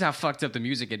this is how fucked up the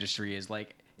music industry is.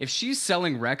 Like if she's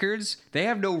selling records, they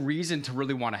have no reason to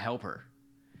really want to help her.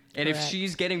 And Correct. If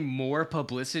she's getting more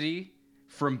publicity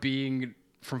from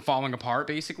falling apart,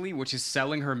 basically, which is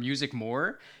selling her music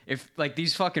more, if like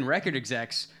these fucking record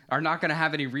execs are not going to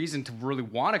have any reason to really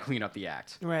want to clean up the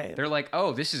act. Right. They're like,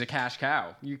 oh, this is a cash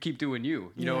cow. You keep doing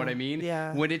you. You know what I mean?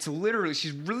 Yeah. When it's literally,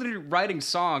 she's really writing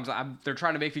songs. They're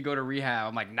trying to make me go to rehab.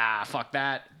 I'm like, nah, fuck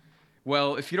that.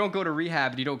 Well, if you don't go to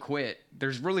rehab and you don't quit,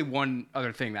 there's really one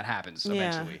other thing that happens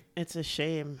eventually. Yeah, it's a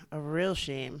shame, a real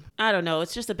shame. I don't know.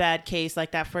 It's just a bad case,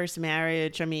 like that first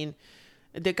marriage. I mean,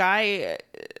 the guy,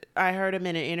 I heard him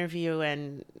in an interview,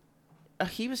 and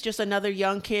he was just another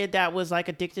young kid that was like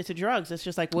addicted to drugs. It's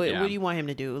just like, what do you want him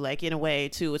to do? Like in a way,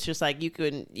 too. It's just like you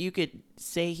could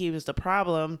say he was the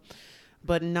problem,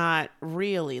 but not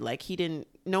really. Like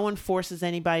no one forces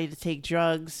anybody to take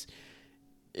drugs.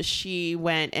 She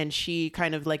went and she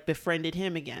kind of like befriended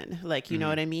him again, like, you know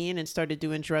what I mean, and started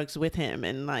doing drugs with him,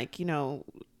 and like,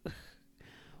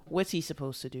 what's he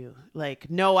supposed to do? Like,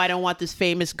 no, I don't want this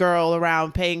famous girl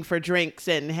around paying for drinks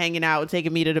and hanging out and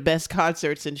taking me to the best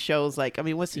concerts and shows. Like, I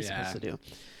mean, what's he supposed to do?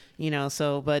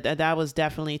 So, but that was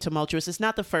definitely tumultuous. It's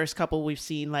not the first couple we've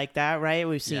seen like that, right?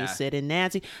 We've seen Sid and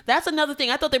Nancy. That's another thing.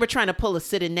 I thought they were trying to pull a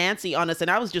Sid and Nancy on us, and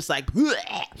I was just like, bleh.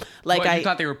 Like, you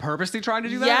thought they were purposely trying to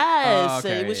do that? Yes. Oh,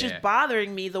 okay, it was just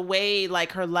bothering me the way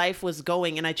like her life was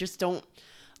going, and I just don't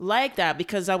like that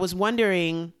because I was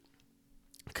wondering,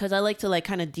 because I like to like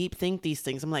kind of deep think these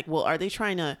things. I'm like, well, are they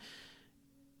trying to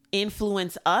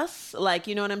influence us, like,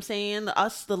 you know what I'm saying,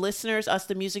 us the listeners, us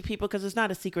the music people, because it's not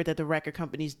a secret that the record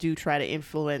companies do try to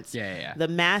influence the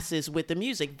masses with the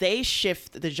music. They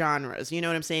shift the genres, you know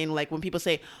what I'm saying? Like when people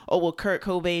say, oh well, Kurt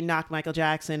Cobain knocked Michael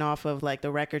Jackson off of like the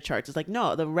record charts, it's like,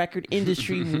 no, the record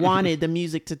industry wanted the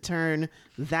music to turn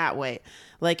that way,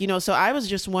 like, so I was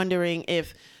just wondering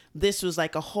if this was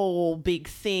like a whole big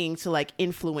thing to like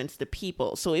influence the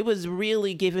people. So it was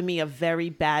really giving me a very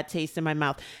bad taste in my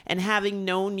mouth. And having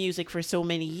known music for so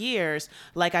many years,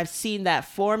 like I've seen that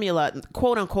formula,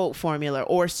 quote unquote formula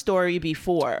or story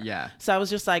before. Yeah. So I was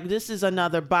just like, this is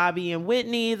another Bobby and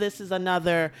Whitney. This is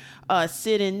another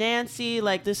Sid and Nancy.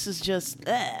 Like, this is just,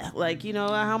 like,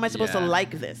 how am I supposed to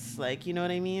like this? Like, you know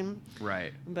what I mean?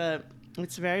 Right. But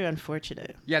it's very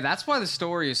unfortunate. Yeah, that's why the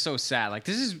story is so sad. Like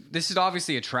this is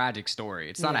obviously a tragic story.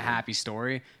 It's not a happy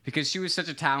story because she was such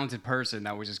a talented person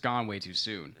that was just gone way too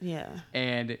soon. Yeah.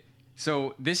 And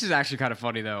so this is actually kind of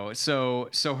funny though. So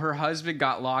her husband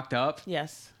got locked up.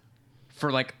 Yes. For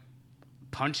like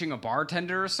punching a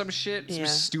bartender or some shit. Some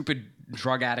stupid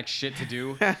drug addict shit to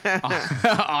do.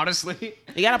 Honestly.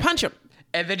 You gotta punch him.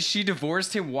 And then she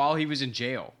divorced him while he was in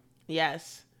jail.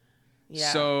 Yes.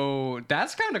 Yeah. So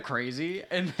that's kind of crazy.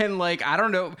 And then, like, I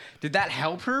don't know, did that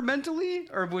help her mentally,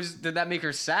 or did that make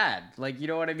her sad? Like, you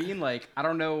know what I mean? Like, I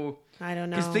don't know.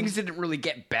 Because things didn't really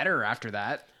get better after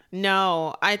that.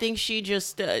 No, I think she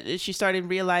just she started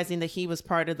realizing that he was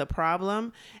part of the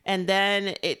problem, and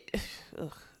then it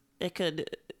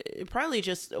probably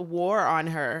just wore on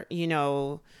her.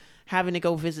 Having to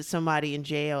go visit somebody in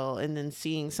jail and then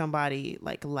seeing somebody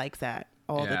like that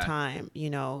all the time.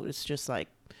 It's just like.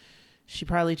 She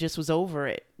probably just was over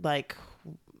it. Like,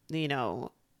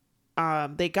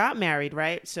 they got married,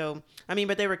 right? So, I mean,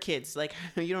 but they were kids. Like,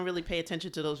 you don't really pay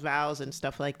attention to those vows and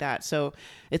stuff like that. So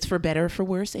it's for better or for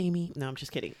worse, Amy. No, I'm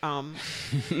just kidding.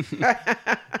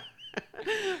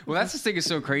 Well, that's the thing is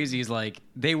so crazy is like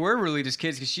they were really just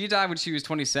kids because she died when she was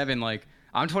 27. Like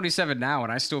I'm 27 now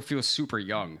and I still feel super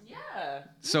young. Yeah.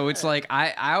 So it's like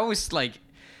I always like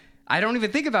I don't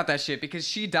even think about that shit because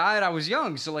she died I was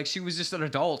young. So like she was just an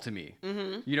adult to me.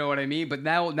 Mm-hmm. You know what I mean? But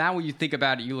now when you think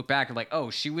about it, you look back and like, oh,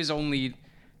 she was only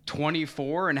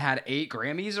 24 and had 8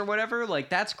 Grammys or whatever. Like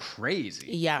that's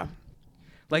crazy. Yeah.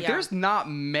 Like there's not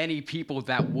many people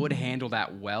that would handle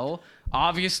that well.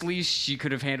 Obviously, she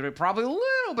could have handled it probably a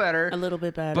little better. A little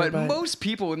bit better. But most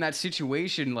people in that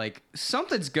situation, like,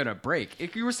 something's going to break.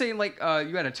 If you were saying, like,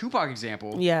 you had a Tupac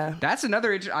example. Yeah. That's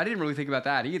another... I didn't really think about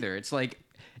that either. It's like,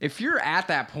 if you're at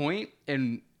that point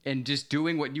and just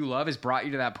doing what you love has brought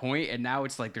you to that point, and now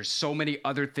it's like there's so many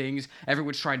other things.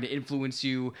 Everyone's trying to influence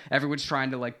you. Everyone's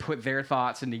trying to, like, put their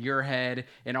thoughts into your head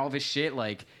and all this shit.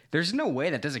 Like, there's no way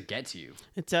that doesn't get to you.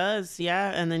 It does,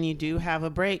 yeah. And then you do have a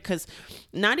break because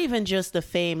not even just the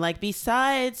fame, like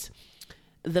besides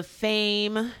the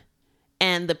fame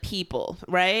and the people,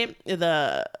 right?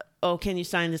 Oh, can you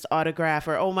sign this autograph?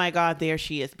 Or, oh my God, there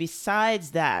she is.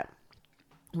 Besides that,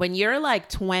 when you're like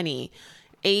 20,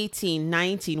 18,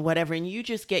 19, whatever, and you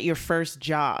just get your first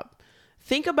job,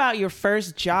 think about your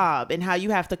first job and how you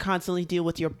have to constantly deal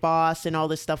with your boss and all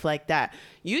this stuff like that.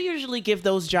 You usually give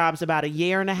those jobs about 1.5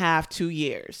 years, 2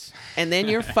 years, and then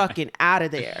you're fucking out of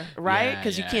there, right?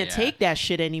 Because you can't take that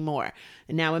shit anymore.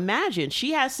 And now imagine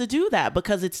she has to do that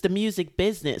because it's the music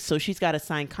business. So she's got to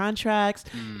sign contracts,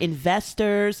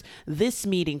 investors, this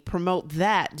meeting, promote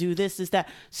that, do this, that.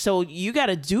 So you got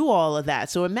to do all of that.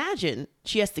 So imagine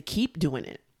she has to keep doing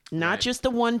it. Not just the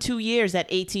 1-2 years at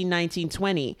 18, 19,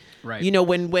 20. Right. You know,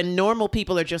 when normal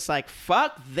people are just like,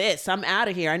 fuck this, I'm out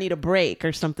of here. I need a break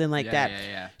or something like that.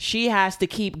 Yeah. She has to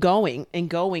keep going and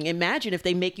going. Imagine if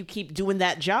they make you keep doing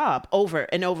that job over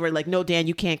and over. Like, no, Dan,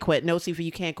 you can't quit. No, Sifa,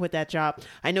 you can't quit that job.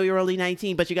 I know you're only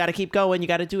 19, but you got to keep going. You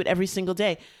got to do it every single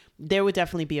day. There would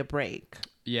definitely be a break.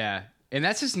 Yeah. And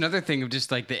that's just another thing of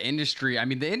just like the industry. I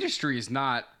mean, the industry is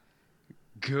not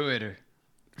good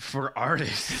for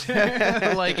artists.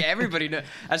 Like everybody knows,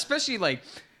 especially like,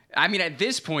 I mean, at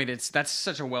this point, that's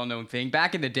such a well-known thing.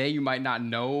 Back in the day, you might not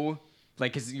know,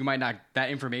 like, cause you might not, that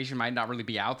information might not really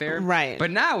be out there. Right. But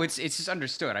now it's just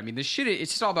understood. I mean, this shit,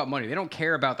 it's just all about money. They don't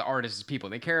care about the artists as people.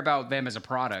 They care about them as a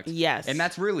product. Yes. And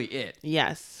that's really it.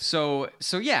 Yes. So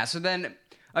then,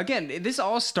 again, this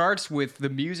all starts with the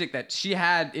music that she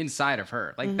had inside of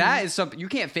her. Like that is something you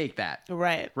can't fake that.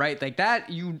 Right. Right. Like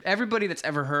that, everybody that's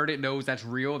ever heard it knows that's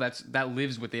real. That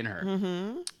lives within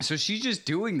her. So she's just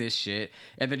doing this shit,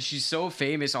 and then she's so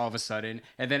famous all of a sudden,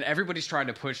 and then everybody's trying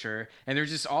to push her, and there's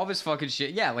just all this fucking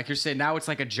shit. Yeah, like you're saying, now it's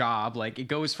like a job. Like it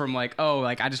goes from like, oh,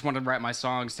 like I just want to write my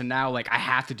songs to now like I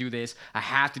have to do this. I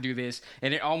have to do this,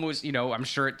 and it almost, you know, I'm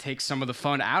sure it takes some of the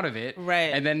fun out of it.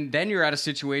 Right. And then you're at a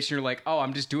situation you're like, oh,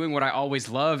 I'm just doing what I always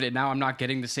loved, and now I'm not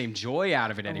getting the same joy out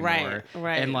of it anymore.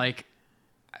 Right. And like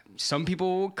some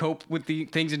people cope with the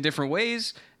things in different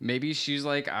ways. Maybe she's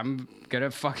like, I'm gonna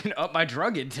fucking up my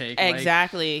drug intake.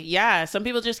 Exactly. Like, yeah. Some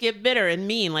people just get bitter and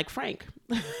mean, like Frank.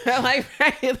 Like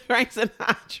Frank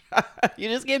Sinatra. You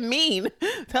just get mean.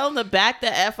 Tell him to back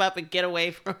the F up and get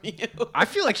away from you. I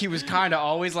feel like he was kind of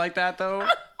always like that though.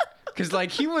 Because,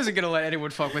 like, he wasn't going to let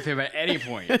anyone fuck with him at any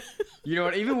point. You know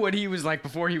what? Even when he was, like,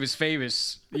 before he was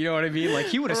famous, you know what I mean? Like,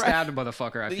 he would have stabbed a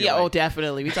motherfucker, I feel like. Oh,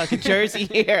 definitely. We talking Jersey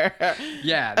here.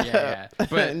 Yeah.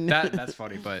 But that's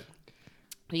funny, but...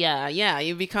 Yeah.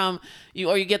 You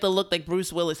get the look like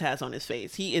Bruce Willis has on his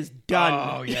face. He is done.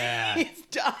 Oh, yeah. He's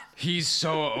done. He's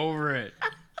so over it.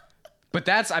 But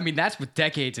that's with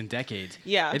decades and decades.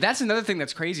 Yeah. And that's another thing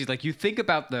that's crazy. Like, you think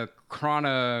about the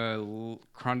chronology.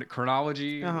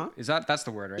 Is that's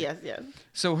the word, right? Yes.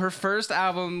 So her first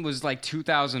album was like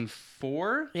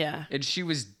 2004. Yeah. And she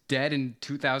was dead in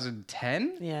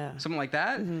 2010. Yeah. Something like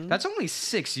that. Mm-hmm. That's only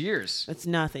 6 years. That's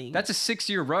nothing. That's a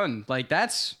 6-year run. Like,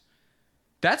 that's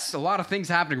a lot of things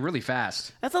happening really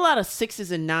fast. That's a lot of 6s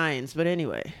and 9s. But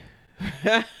anyway.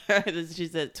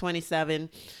 She's at 27.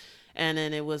 And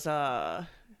then it was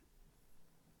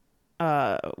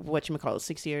whatchamacallit,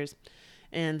 6 years.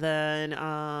 And then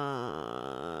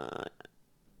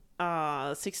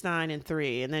 6, 9, and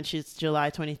 3. And then she's July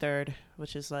 23rd,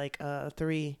 which is like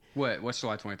 3. What's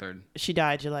July 23rd? She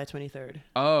died July 23rd.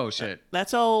 Oh shit.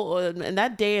 That's all. And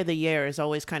that day of the year is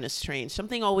always kind of strange.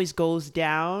 Something always goes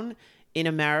down in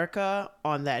America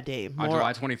on that day. On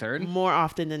July 23rd? More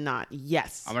often than not.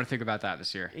 Yes. I'm going to think about that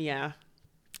this year. Yeah.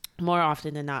 More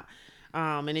often than not.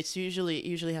 And it's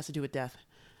usually has to do with death.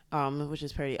 which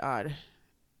is pretty odd.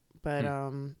 But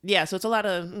yeah, so it's a lot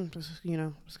of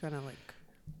it's kind of like.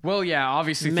 Well, yeah,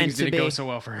 obviously things didn't go so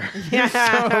well for her. Yeah,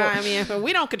 I mean,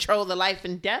 we don't control the life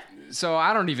and death. So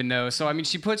I don't even know. So I mean,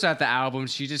 she puts out the album,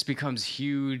 she just becomes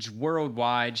huge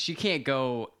worldwide. She can't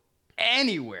go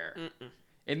anywhere.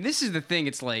 And this is the thing.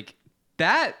 It's like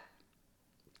that.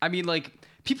 I mean, like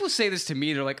people say this to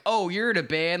me. They're like, "Oh, you're in a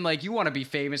band. Like you want to be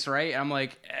famous, right?" And I'm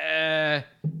like,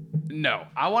 no.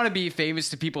 I want to be famous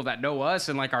to people that know us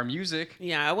and like our music.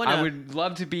 Yeah, I would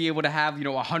love to be able to have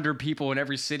 100 people in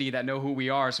every city that know who we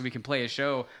are, so we can play a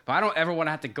show. But I don't ever want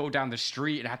to have to go down the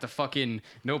street and have to fucking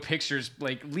no pictures.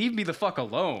 Like, leave me the fuck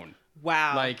alone.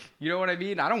 Wow. Like, you know what I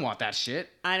mean? I don't want that shit.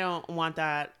 I don't want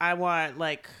that. I want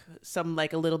like some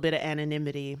like a little bit of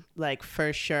anonymity, like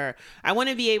for sure. I want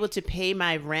to be able to pay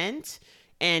my rent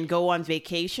and go on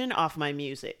vacation off my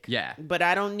music. Yeah. But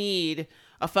I don't need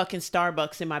a fucking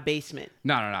Starbucks in my basement.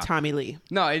 No. Tommy Lee.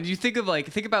 No, and you think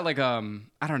about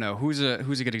I don't know, who's a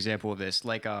good example of this?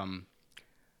 Like I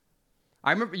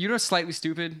remember Slightly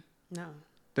Stupid? No.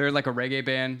 They're like a reggae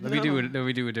band. Let me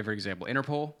do a different example.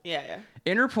 Interpol. Yeah.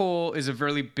 Interpol is a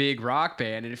really big rock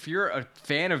band, and if you're a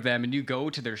fan of them and you go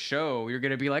to their show, you're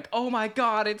gonna be like, "Oh my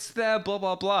god, it's them!" Blah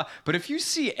blah blah. But if you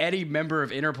see any member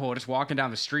of Interpol just walking down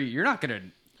the street, you're not gonna.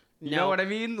 You know what I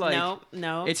mean? Like,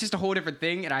 no. It's just a whole different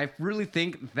thing, and I really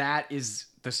think that is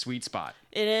the sweet spot.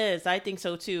 It is. I think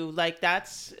so too. Like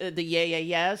that's the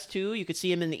yeahs too. You could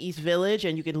see them in the East Village,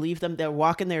 and you can leave them. They're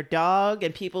walking their dog,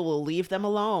 and people will leave them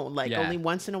alone. Like only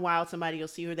once in a while, somebody will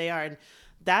see who they are, and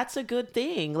that's a good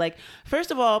thing. Like first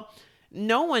of all,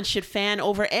 no one should fan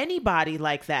over anybody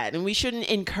like that, and we shouldn't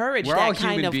encourage that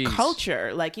kind of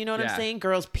culture. Like you know what I'm saying?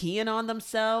 Girls peeing on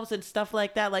themselves and stuff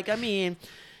like that. Like I mean.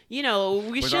 We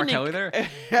was shouldn't. Was R. Kelly there?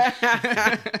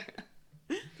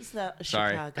 This is a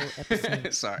Chicago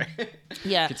episode. Sorry.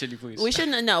 Yeah. Continue, please. We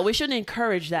shouldn't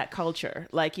encourage that culture.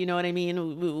 Like, you know what I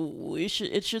mean?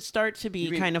 It should start to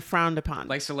be kind of frowned upon.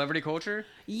 Like celebrity culture?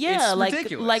 Yeah, it's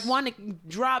ridiculous. like want to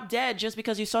drop dead just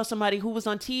because you saw somebody who was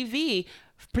on TV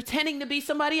pretending to be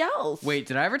somebody else. Wait,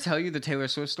 did I ever tell you the Taylor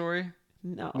Swift story?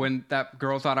 No. When that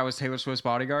girl thought I was Taylor Swift's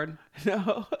bodyguard?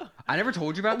 No. I never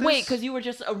told you about this? Wait, because you were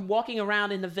just walking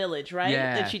around in the village, right?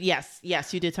 Yeah.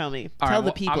 Yes, you did tell me. Tell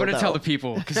the people, I'm going to tell the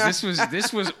people, because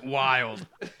this was wild.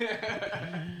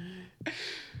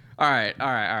 All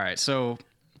right. So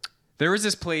there was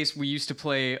this place we used to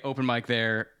play open mic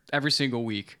there every single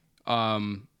week.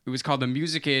 It was called the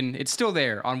Music Inn. It's still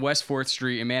there on West 4th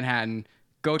Street in Manhattan.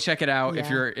 Go check it out if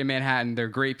you're in Manhattan. They're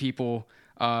great people.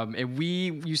 And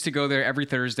we used to go there every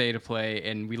Thursday to play,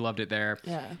 and we loved it there.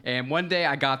 Yeah. And one day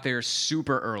I got there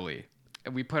super early.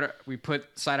 And we put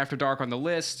Side After Dark on the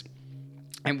list,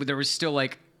 and there was still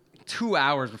like 2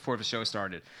 hours before the show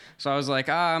started. So I was like,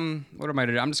 what am I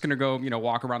gonna do? I'm just gonna go,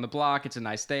 walk around the block. It's a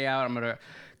nice day out. I'm gonna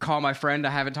call my friend I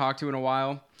haven't talked to in a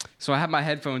while. So I have my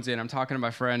headphones in. I'm talking to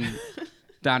my friend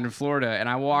down in Florida, and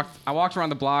I walked around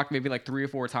the block maybe like 3 or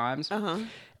 4 times. Uh-huh.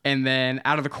 And then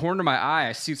out of the corner of my eye,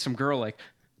 I see some girl like,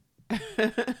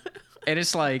 and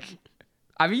it's like,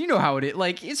 I mean, you know how it is.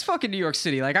 Like, it's fucking New York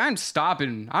City. Like, I ain't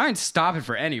stopping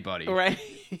for anybody. Right.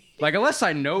 Like, unless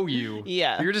I know you.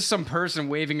 Yeah. You're just some person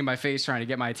waving in my face trying to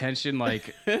get my attention.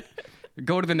 Like,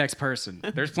 go to the next person.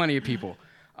 There's plenty of people.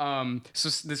 So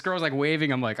this girl's like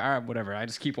waving. I'm like, all right, whatever. I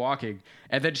just keep walking.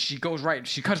 And then she cuts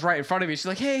right in front of me. She's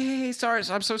like, hey, sorry.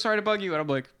 I'm so sorry to bug you. And I'm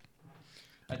like,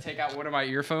 I take out one of my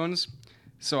earphones.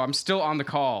 So I'm still on the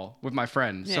call with my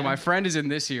friend. Yeah. So my friend is in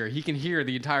this ear. He can hear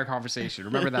the entire conversation.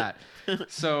 Remember that.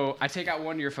 So I take out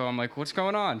one earphone. I'm like, what's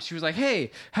going on? She was like, hey,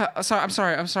 I'm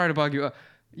sorry to bug you.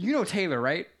 You know Taylor,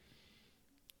 right?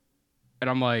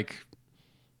 And I'm like,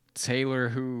 Taylor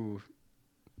who?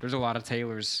 There's a lot of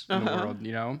Taylors in the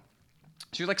world,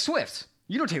 She was like, Swift.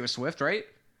 You know Taylor Swift, right?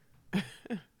 I'm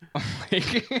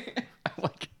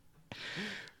like,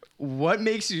 what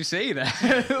makes you say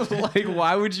that? Like,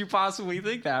 why would you possibly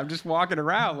think that? I'm just walking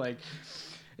around, like,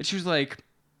 and she was like,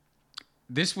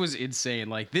 this was insane.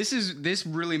 Like, this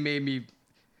really made me,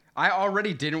 I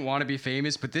already didn't want to be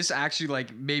famous, but this actually,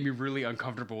 like, made me really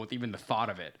uncomfortable with even the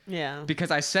thought of it. Yeah. Because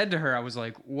I said to her, I was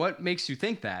like, what makes you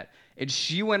think that? And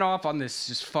she went off on this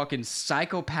just fucking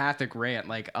psychopathic rant,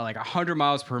 like 100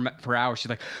 miles per hour. She's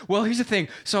like, well, here's the thing.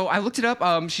 So I looked it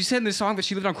up. She said in this song that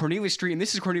she lived on Cornelia Street, and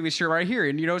this is Cornelia Street right here.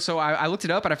 And, so I looked it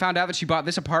up, and I found out that she bought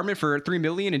this apartment for $3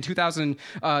 million in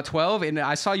 2012. And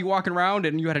I saw you walking around,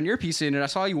 and you had an earpiece in, and I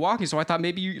saw you walking. So I thought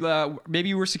maybe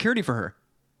you were security for her.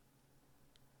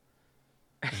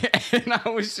 And I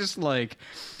was just like,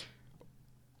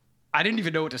 I didn't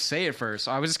even know what to say at first.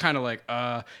 So I was just kind of like,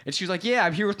 and she was like, yeah,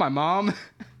 I'm here with my mom.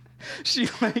 She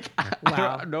like,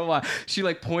 I don't know why. She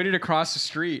like pointed across the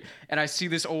street, and I see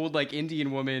this old like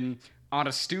Indian woman on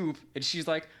a stoop, and she's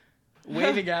like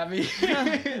waving at me.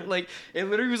 Like it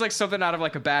literally was like something out of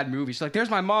like a bad movie. She's like, "There's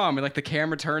my mom," and like the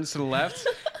camera turns to the left,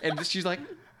 and she's like,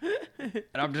 and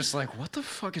I'm just like, "What the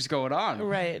fuck is going on?"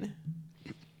 Right.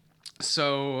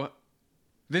 So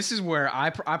this is where I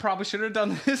probably should have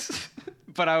done this,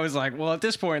 but I was like, well, at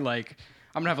this point, like,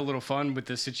 I'm gonna have a little fun with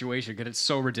this situation because it's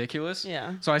so ridiculous.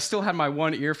 Yeah. So I still had my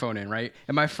one earphone in, right?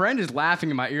 And my friend is laughing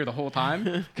in my ear the whole time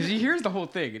because he hears the whole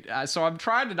thing. So I'm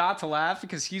trying to not to laugh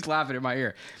because he's laughing in my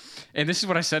ear. And this is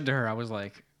what I said to her. I was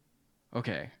like,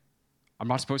 okay, I'm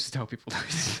not supposed to tell people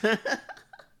this.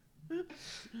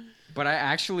 But I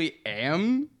actually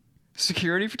am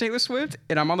security for Taylor Swift,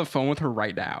 and I'm on the phone with her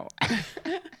right now.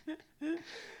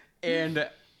 And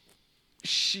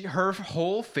her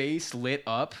whole face lit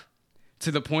up to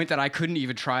the point that I couldn't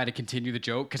even try to continue the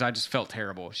joke because I just felt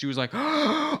terrible. She was like,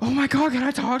 "Oh my God, can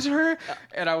I talk to her?"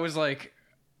 And I was like,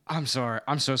 "I'm sorry.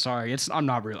 I'm so sorry. I'm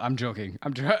not real. I'm joking.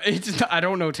 I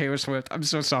don't know Taylor Swift. I'm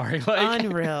so sorry." Like,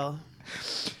 unreal.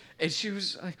 And she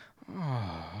was like,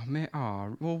 "Oh man,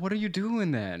 well, what are you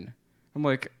doing then?" I'm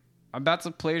like, "I'm about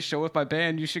to play a show with my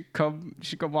band. You should come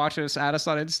watch us, add us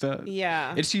on Insta."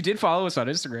 Yeah. And she did follow us on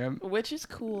Instagram. Which is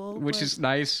cool. Which is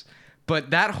nice. But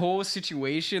that whole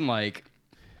situation, like,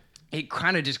 it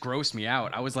kind of just grossed me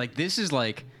out. I was like, this is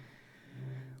like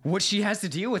what she has to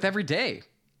deal with every day.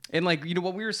 And like, you know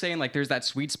what we were saying, like there's that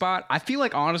sweet spot. I feel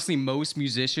like honestly, most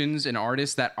musicians and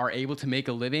artists that are able to make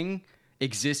a living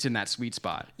exist in that sweet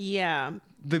spot. Yeah.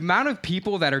 The amount of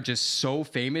people that are just so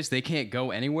famous they can't go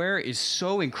anywhere is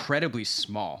so incredibly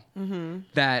small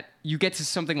that you get to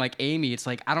something like Amy. It's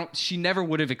like she never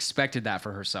would have expected that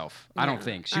for herself. Yeah. I don't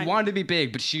think she wanted to be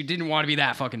big, but she didn't want to be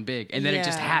that fucking big, and then it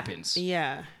just happens.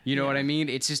 Yeah, you know what I mean?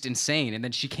 It's just insane, and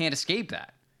then she can't escape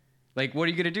that. Like, what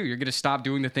are you gonna do? You're gonna stop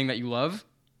doing the thing that you love,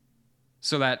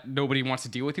 so that nobody wants to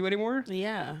deal with you anymore?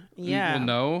 Yeah. Well,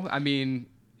 no. I mean,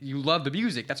 you love the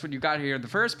music. That's what you got here in the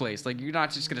first place. Like, you're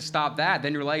not just going to stop that.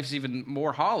 Then your life's even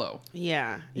more hollow.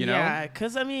 Yeah. You know? Yeah.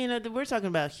 Because, I mean, we're talking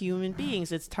about human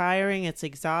beings. It's tiring. It's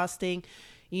exhausting,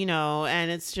 you know, and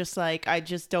it's just like, I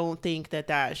just don't think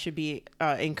that should be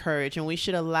encouraged. And we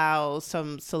should allow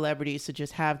some celebrities to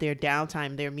just have their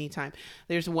downtime, their me time.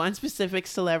 There's one specific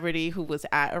celebrity who was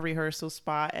at a rehearsal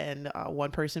spot, and one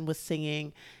person was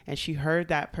singing, and she heard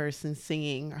that person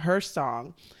singing her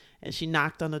song. And she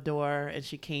knocked on the door, and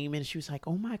she came in. She was like,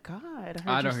 "Oh my God,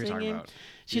 I heard you singing."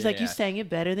 She's like, "You sang it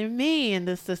better than me," and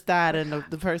this, that. And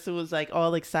the person was like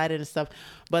all excited and stuff.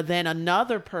 But then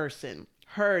another person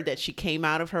heard that she came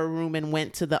out of her room and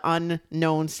went to the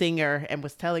unknown singer and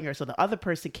was telling her. So the other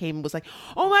person came and was like,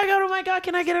 oh my God,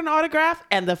 can I get an autograph?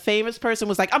 And the famous person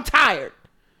was like, "I'm tired."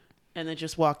 And then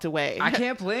just walked away. I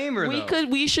can't blame her.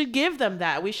 We should give them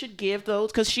that. We should give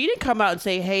those, because she didn't come out and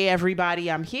say, "Hey,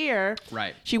 everybody, I'm here."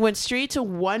 Right. She went straight to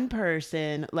one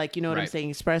person, like, you know what I'm saying,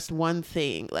 expressed one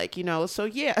thing, like, you know. So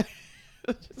yeah,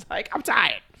 it's like, I'm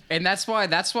tired. And that's why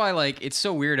like it's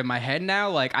so weird in my head now.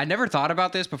 Like, I never thought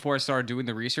about this before I started doing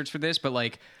the research for this, but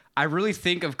like I really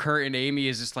think of Kurt and Amy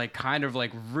as just like kind of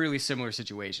like really similar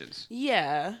situations.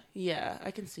 Yeah,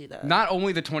 I can see that. Not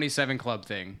only the 27 Club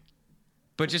thing,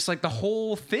 but just like the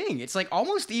whole thing. It's like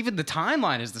almost even the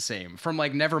timeline is the same, from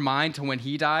like Nevermind to when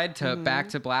he died to Back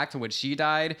to Black to when she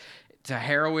died to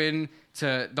heroin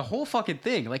to the whole fucking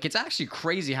thing. Like, it's actually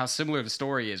crazy how similar the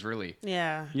story is, really.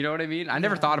 Yeah. You know what I mean? I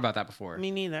never thought about that before. Me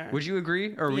neither. Would you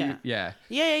agree? Or Yeah.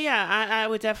 I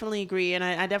would definitely agree. And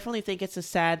I definitely think it's a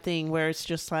sad thing where it's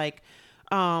just like,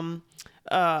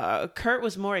 Kurt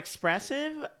was more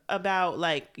expressive about,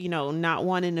 like, you know, not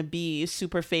wanting to be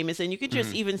super famous, and you could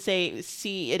just even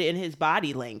see it in his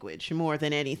body language more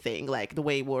than anything, like the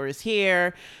way he wore his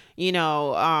hair. You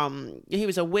know, he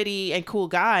was a witty and cool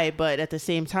guy, but at the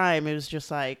same time, it was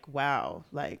just like, wow,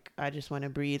 like, I just want to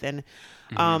breathe. And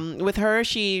with her,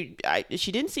 she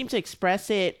didn't seem to express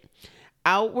it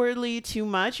outwardly too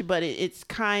much, but it's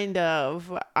kind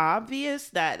of obvious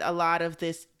that a lot of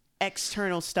this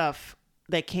external stuff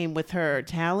that came with her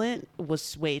talent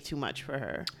was way too much for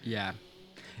her. Yeah.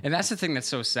 And that's the thing that's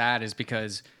so sad, is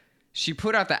because she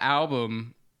put out the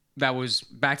album that was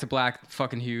Back to Black,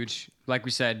 fucking huge. Like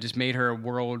we said, just made her a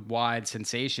worldwide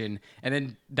sensation. And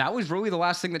then that was really the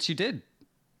last thing that she did.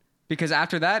 Because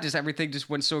after that, just everything just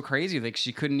went so crazy. Like,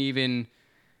 she couldn't even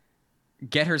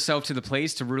get herself to the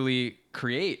place to really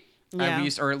create, at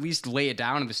least lay it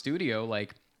down in the studio.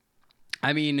 Like,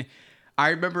 I mean, I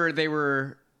remember they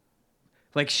were,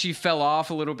 like, she fell off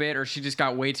a little bit, or she just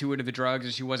got way too into the drugs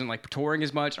and she wasn't like touring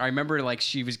as much. I remember like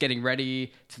she was getting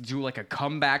ready to do like a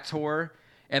comeback tour,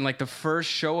 And like the first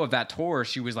show of that tour,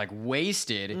 she was like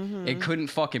wasted and couldn't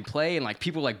fucking play. And like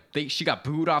people like she got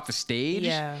booed off the stage.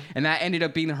 Yeah. And that ended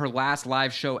up being her last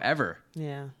live show ever.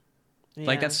 Yeah.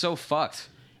 Like that's so fucked.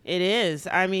 It is.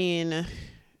 I mean,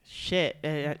 shit.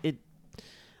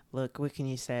 Look, what can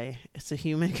you say? It's a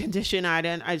human condition.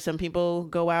 Some people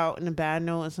go out in a bad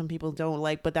note and some people don't,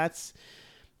 like, but that's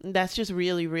just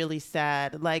really, really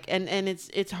sad. Like, and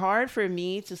it's hard for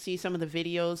me to see some of the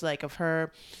videos like of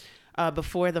her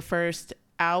before the first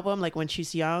album, like when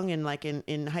she's young and like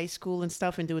in high school and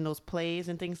stuff and doing those plays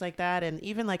and things like that. And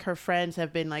even like her friends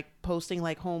have been like posting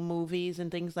like home movies and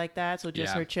things like that. So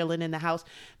just her chilling in the house,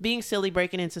 being silly,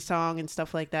 breaking into song and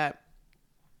stuff like that.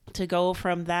 To go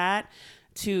from that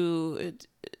to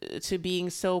being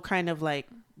so kind of like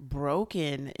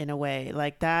broken in a way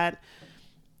like that,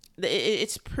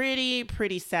 it's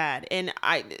pretty sad. And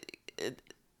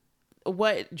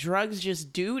what drugs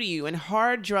just do to you, and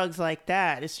hard drugs like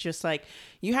that, it's just like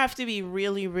you have to be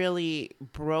really, really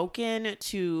broken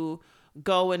to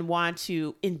go and want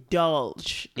to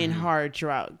indulge in hard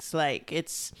drugs. Like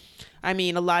I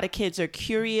mean, a lot of kids are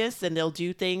curious and they'll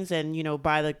do things, and you know,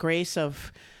 by the grace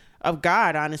of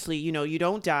God, honestly, you know, you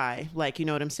don't die. Like, you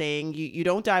know what I'm saying? You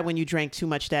don't die when you drank too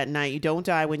much that night. You don't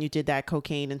die when you did that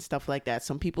cocaine and stuff like that.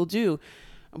 Some people do,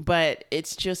 but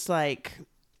it's just like,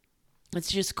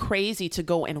 it's just crazy to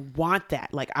go and want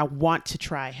that. Like, I want to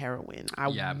try heroin.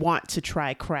 I want to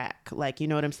try crack. Like, you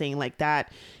know what I'm saying? Like,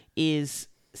 that is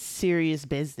serious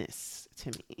business to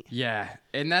me. Yeah.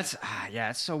 And that's,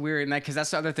 it's so weird. And because that's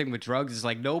the other thing with drugs is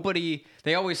like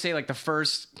they always say like the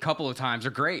first couple of times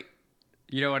are great.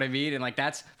 You know what I mean? And like,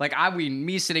 that's like,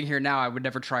 me sitting here now, I would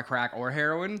never try crack or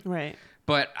heroin. Right.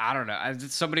 But I don't know.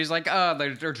 Somebody's like,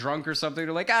 they're drunk or something.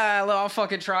 They're like, I'll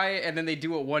fucking try it. And then they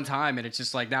do it one time. And it's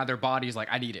just like, now their body's like,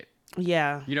 I need it.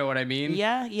 Yeah. You know what I mean?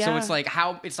 Yeah. Yeah. So it's like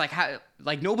how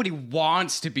nobody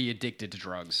wants to be addicted to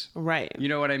drugs. Right. You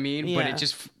know what I mean? Yeah. But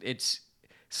it's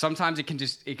sometimes it can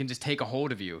just take a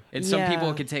hold of you. And some people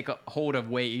it can take a hold of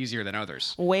way easier than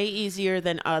others. Way easier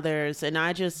than others. And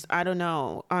I don't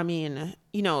know. I mean,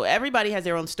 you know, everybody has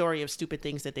their own story of stupid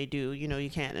things that they do. You know, you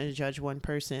can't judge one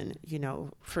person. You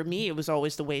know, for me, it was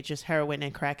always the way just heroin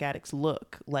and crack addicts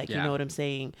look. Like, you know what I'm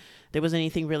saying? There wasn't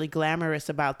anything really glamorous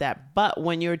about that. But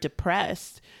when you're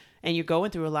depressed and you're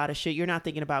going through a lot of shit, you're not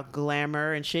thinking about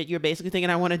glamour and shit. You're basically thinking,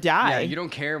 I want to die. Yeah, you don't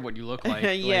care what you look like.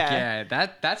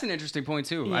 That's an interesting point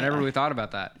too. Yeah. I never really thought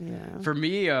about that. Yeah. For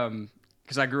me,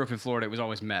 because I grew up in Florida, it was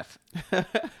always meth.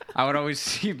 I would always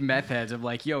see meth heads of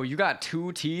like, yo, you got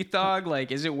 2 teeth, dog?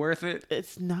 Like, is it worth it?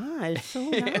 It's not. It's so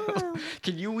not.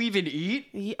 Can you even eat?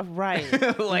 Yeah,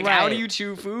 right. Like, how do you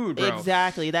chew food, bro?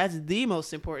 Exactly. That's the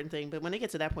most important thing. But when they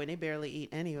get to that point, they barely eat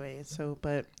anyway. So,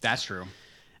 but that's true.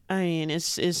 I mean,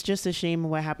 it's just a shame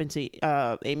what happened to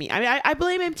Amy. I mean, I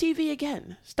blame MTV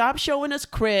again. Stop showing us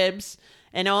cribs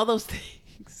and all those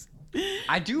things.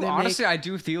 I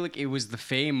do feel like it was the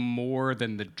fame more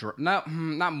than the not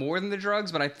more than the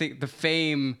drugs, but I think the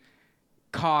fame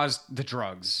caused the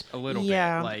drugs a little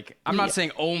bit. Like, I'm not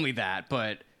saying only that,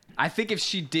 but I think if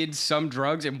she did some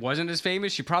drugs and wasn't as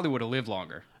famous, she probably would have lived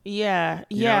longer. Yeah.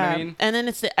 You know what I mean? And then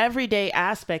it's the everyday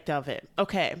aspect of it.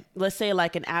 Okay, let's say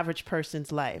like an average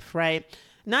person's life, right?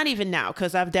 Not even now,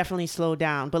 because I've definitely slowed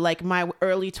down, but like my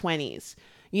early 20s,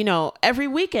 you know, every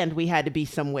weekend we had to be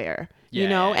somewhere, you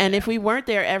know? And if we weren't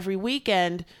there every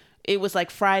weekend, it was like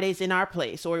Fridays in our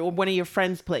place or one of your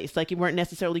friends' place. Like, you weren't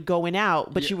necessarily going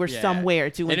out, but you were somewhere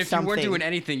doing something. And if you weren't doing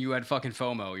anything, you had fucking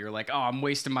FOMO. You're like, oh, I'm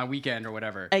wasting my weekend or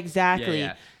whatever. Exactly.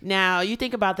 Yeah. Now, you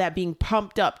think about that being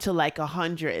pumped up to like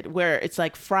 100, where it's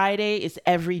like Friday is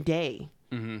every day.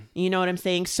 Mm-hmm. You know what I'm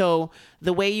saying? So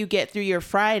the way you get through your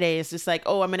Friday is just like,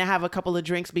 oh, I'm going to have a couple of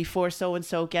drinks before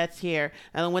so-and-so gets here.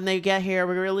 And when they get here,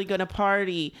 we're really going to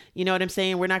party. You know what I'm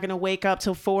saying? We're not going to wake up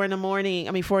till 4 in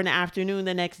the afternoon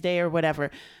the next day or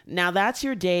whatever. Now that's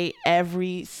your day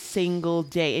every single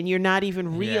day. And you're not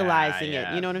even realizing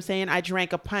it. You know what I'm saying? I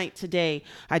drank a pint today.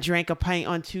 I drank a pint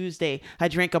on Tuesday. I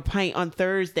drank a pint on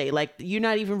Thursday. Like, you're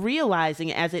not even realizing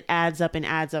it as it adds up and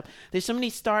adds up. There's so many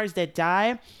stars that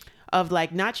die of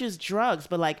like not just drugs,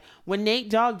 but like when Nate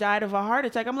Dogg died of a heart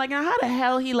attack, I'm like, now how the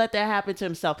hell he let that happen to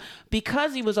himself?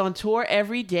 Because he was on tour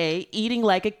every day eating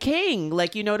like a king.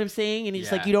 Like, you know what I'm saying? And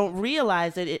he's like, you don't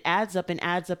realize that it adds up and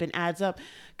adds up and adds up.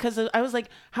 Because I was like,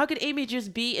 how could Amy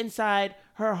just be inside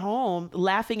her home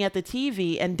laughing at the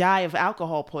TV and die of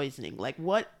alcohol poisoning? Like,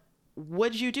 what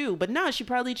would you do? But no, she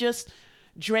probably just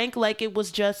drank like it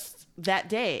was just that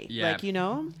day. Yeah. Like, you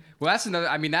know? Well, that's another,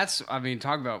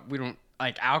 talk about, we don't,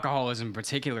 like alcoholism in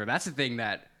particular, that's the thing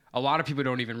that a lot of people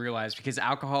don't even realize, because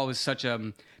alcohol is such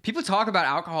people talk about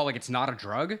alcohol like it's not a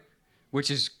drug, which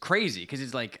is crazy because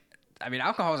it's like, I mean,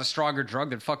 alcohol is a stronger drug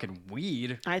than fucking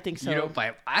weed. I think so. You know,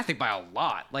 I think by a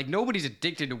lot. Like, nobody's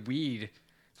addicted to weed.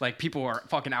 Like, people are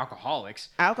fucking alcoholics.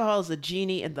 Alcohol is a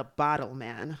genie in the bottle,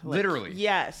 man. Like, literally.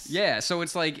 Yes. Yeah. So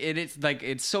it's like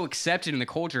it's so accepted in the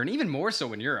culture, and even more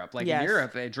so in Europe. Like in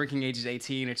Europe, drinking age is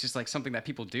 18. It's just like something that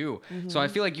people do. Mm-hmm. So I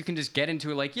feel like you can just get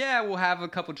into it. Like, yeah, we'll have a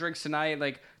couple drinks tonight.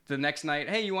 Like the next night,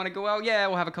 hey, you want to go out? Yeah,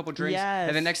 we'll have a couple drinks. Yes.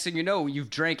 And the next thing you know, you've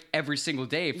drank every single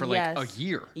day for like a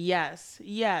year. Yes.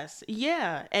 Yes.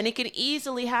 Yeah. And it can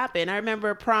easily happen. I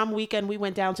remember prom weekend, we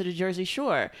went down to the Jersey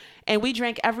Shore and we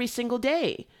drank every single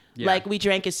day. Yeah. Like we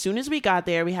drank as soon as we got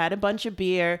there. We had a bunch of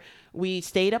beer. We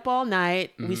stayed up all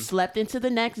night. Mm-hmm. We slept into the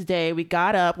next day. We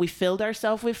got up. We filled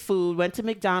ourselves with food, went to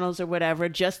McDonald's or whatever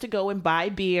just to go and buy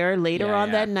beer later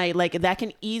on that night. Like that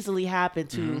can easily happen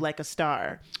to like a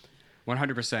star.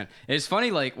 100%. It's funny,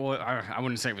 like, well, I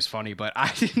wouldn't say it was funny, but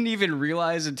I didn't even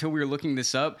realize until we were looking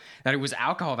this up that it was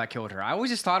alcohol that killed her. I always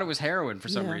just thought it was heroin for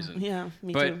some reason. Yeah,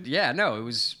 me but, too. But yeah, no, it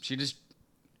was, she just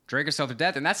drank herself to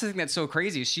death. And that's the thing that's so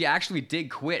crazy is she actually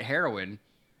did quit heroin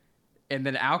and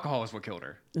then alcohol is what killed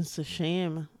her. It's a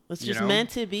shame. It's just meant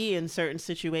to be in certain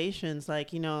situations.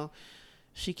 Like, you know,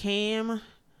 she came...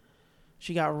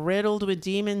 She got riddled with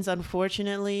demons,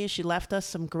 unfortunately. She left us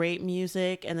some great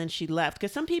music, and then she left.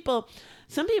 Because some people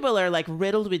are like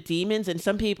riddled with demons, and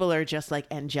some people are just like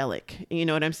angelic. You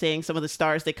know what I'm saying? Some of the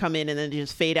stars, they come in and then they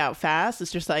just fade out fast.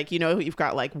 It's just like, you know, you've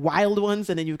got like wild ones,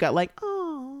 and then you've got like,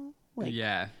 oh. Like,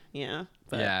 yeah. Yeah.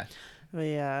 Yeah. But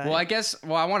yeah.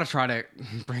 Well, I want to try to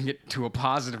bring it to a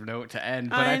positive note to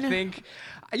end. But I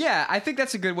think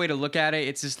that's a good way to look at it.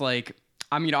 It's just like,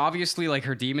 I mean, obviously, like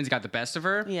her demons got the best of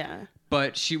her. Yeah.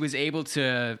 But she was able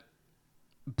to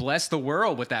bless the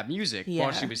world with that music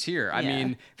while she was here. I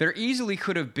mean, there easily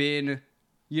could have been,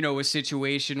 you know, a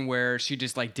situation where she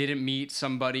just like didn't meet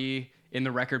somebody in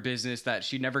the record business that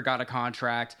she never got a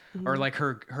contract, or like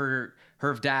her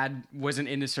dad wasn't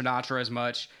into Sinatra as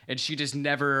much, and she just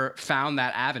never found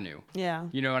that avenue. Yeah.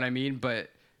 You know what I mean? But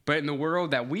in the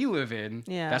world that we live in,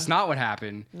 that's not what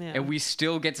happened. Yeah. And we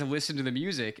still get to listen to the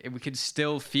music, and we can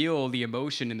still feel the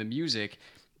emotion in the music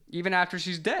even after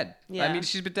she's dead. Yeah. I mean,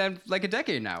 she's been dead like a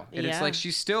decade now. And it's like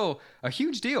she's still a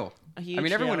huge deal.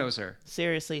 Everyone knows her.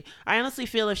 Seriously. I honestly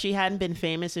feel if she hadn't been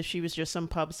famous, if she was just some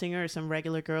pub singer or some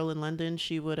regular girl in London,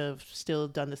 she would have still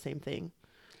done the same thing.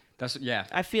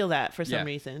 I feel that for some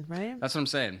reason, right? That's what I'm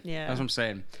saying. Yeah. That's what I'm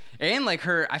saying. And like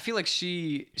I feel like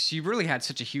she really had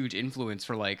such a huge influence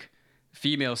for like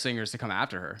female singers to come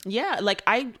after her. Yeah, like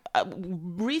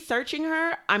researching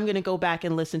her, I'm gonna go back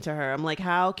and listen to her. I'm like,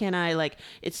 how can I, like,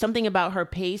 it's something about her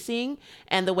pacing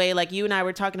and the way, like, you and I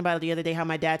were talking about it the other day, how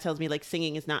my dad tells me like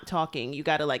singing is not talking. You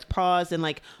gotta like pause and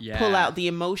like pull out the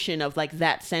emotion of like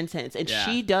that sentence, and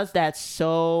she does that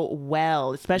so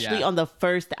well, especially on the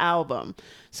first album.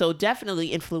 So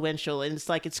definitely influential. And it's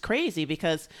like, it's crazy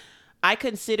because I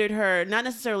considered her not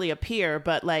necessarily a peer,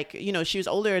 but like, you know, she was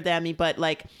older than me, but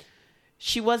like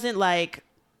she wasn't like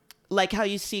how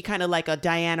you see kind of like a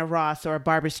Diana Ross or a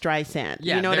Barbra Streisand.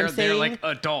 Yeah, you know what I'm saying? They're like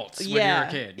adults when you're a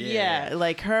kid. Yeah,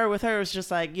 like with her, it was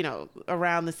just like, you know,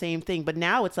 around the same thing. But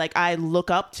now it's like I look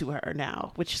up to her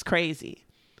now, which is crazy.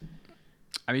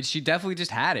 I mean, she definitely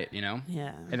just had it, you know?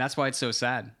 Yeah. And that's why it's so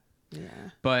sad. Yeah.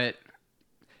 But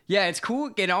yeah, it's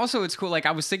cool. And also it's cool. Like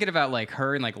I was thinking about like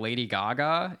her and like Lady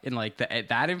Gaga and like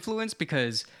that influence,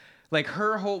 because like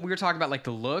her whole, we were talking about like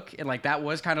the look, and like that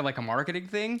was kind of like a marketing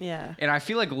thing. Yeah. And I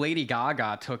feel like Lady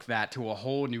Gaga took that to a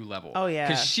whole new level. Oh yeah.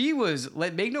 Because she was,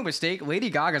 make no mistake, Lady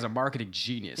Gaga's a marketing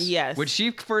genius. Yes. When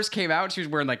she first came out, she was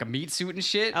wearing like a meat suit and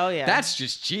shit. Oh yeah. That's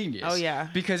just genius. Oh yeah.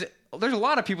 Because there's a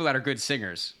lot of people that are good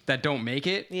singers that don't make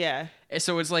it. Yeah.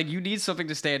 So it's like you need something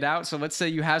to stand out. So let's say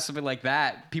you have something like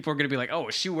that. People are going to be like, oh,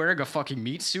 is she wearing a fucking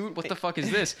meat suit? What the fuck is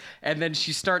this? And then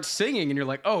she starts singing and you're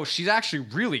like, oh, she's actually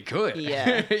really good.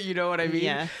 Yeah. You know what I mean?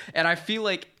 Yeah. And I feel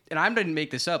like, and I didn't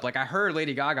make this up, like I heard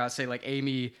Lady Gaga say like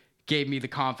Amy gave me the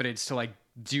confidence to like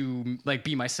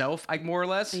be myself, like more or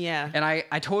less. Yeah. And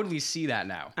I totally see that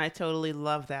now. I totally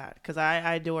love that because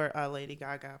I adore Lady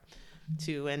Gaga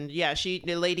too. And yeah,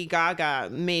 Lady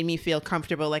Gaga made me feel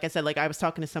comfortable. Like I said, like I was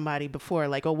talking to somebody before,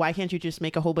 like, oh, why can't you just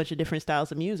make a whole bunch of different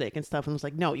styles of music and stuff? And I was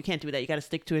like, no, you can't do that. You got to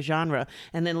stick to a genre.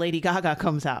 And then Lady Gaga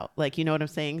comes out, like, you know what I'm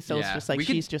saying? So it's just like, we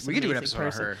could do an episode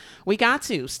person. Of her. We got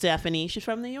to. Stephanie, she's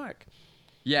from New York.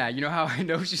 Yeah, you know how I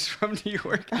know she's from New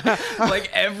York? Like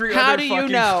every other fucking How do you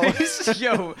know? Place.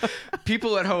 Yo,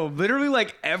 people at home, literally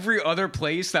like every other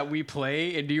place that we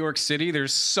play in New York City,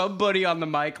 there's somebody on the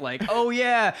mic like, oh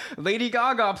yeah, Lady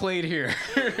Gaga played here.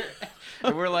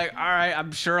 And we're like, all right,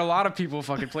 I'm sure a lot of people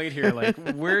fucking played here. Like,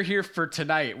 we're here for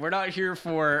tonight. We're not here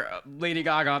for Lady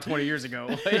Gaga 20 years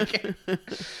ago. Like,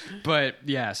 but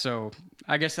yeah, so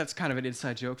I guess that's kind of an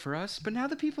inside joke for us. But now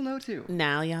the people know too.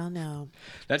 Now y'all know.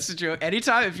 That's the joke.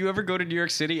 Anytime, if you ever go to New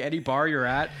York City, any bar you're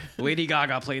at, Lady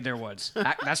Gaga played there once.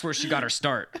 That's where she got her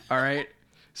start. All right.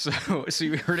 So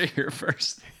you heard it here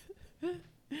first.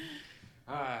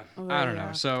 I don't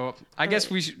know. So I guess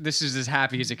this is as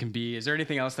happy as it can be. Is there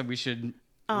anything else that we should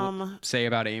say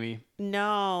about Amy?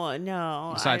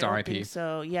 No. Besides I don't R.I.P. think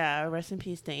so yeah, rest in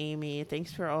peace to Amy.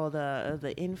 Thanks for all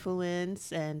the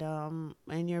influence and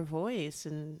your voice.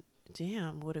 And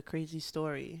damn, what a crazy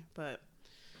story. But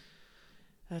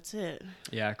that's it.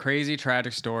 Yeah, crazy,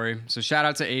 tragic story. So shout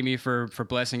out to Amy for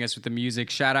blessing us with the music.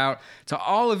 Shout out to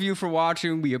all of you for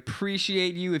watching. We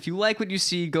appreciate you. If you like what you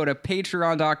see, go to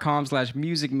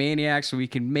patreon.com/musicmaniacs so we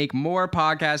can make more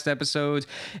podcast episodes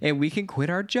and we can quit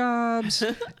our jobs.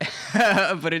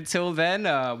 But until then,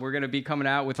 we're going to be coming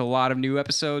out with a lot of new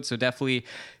episodes. So definitely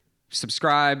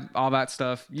subscribe, all that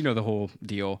stuff. You know the whole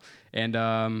deal. And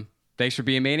thanks for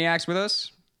being maniacs with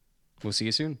us. We'll see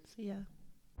you soon. See ya.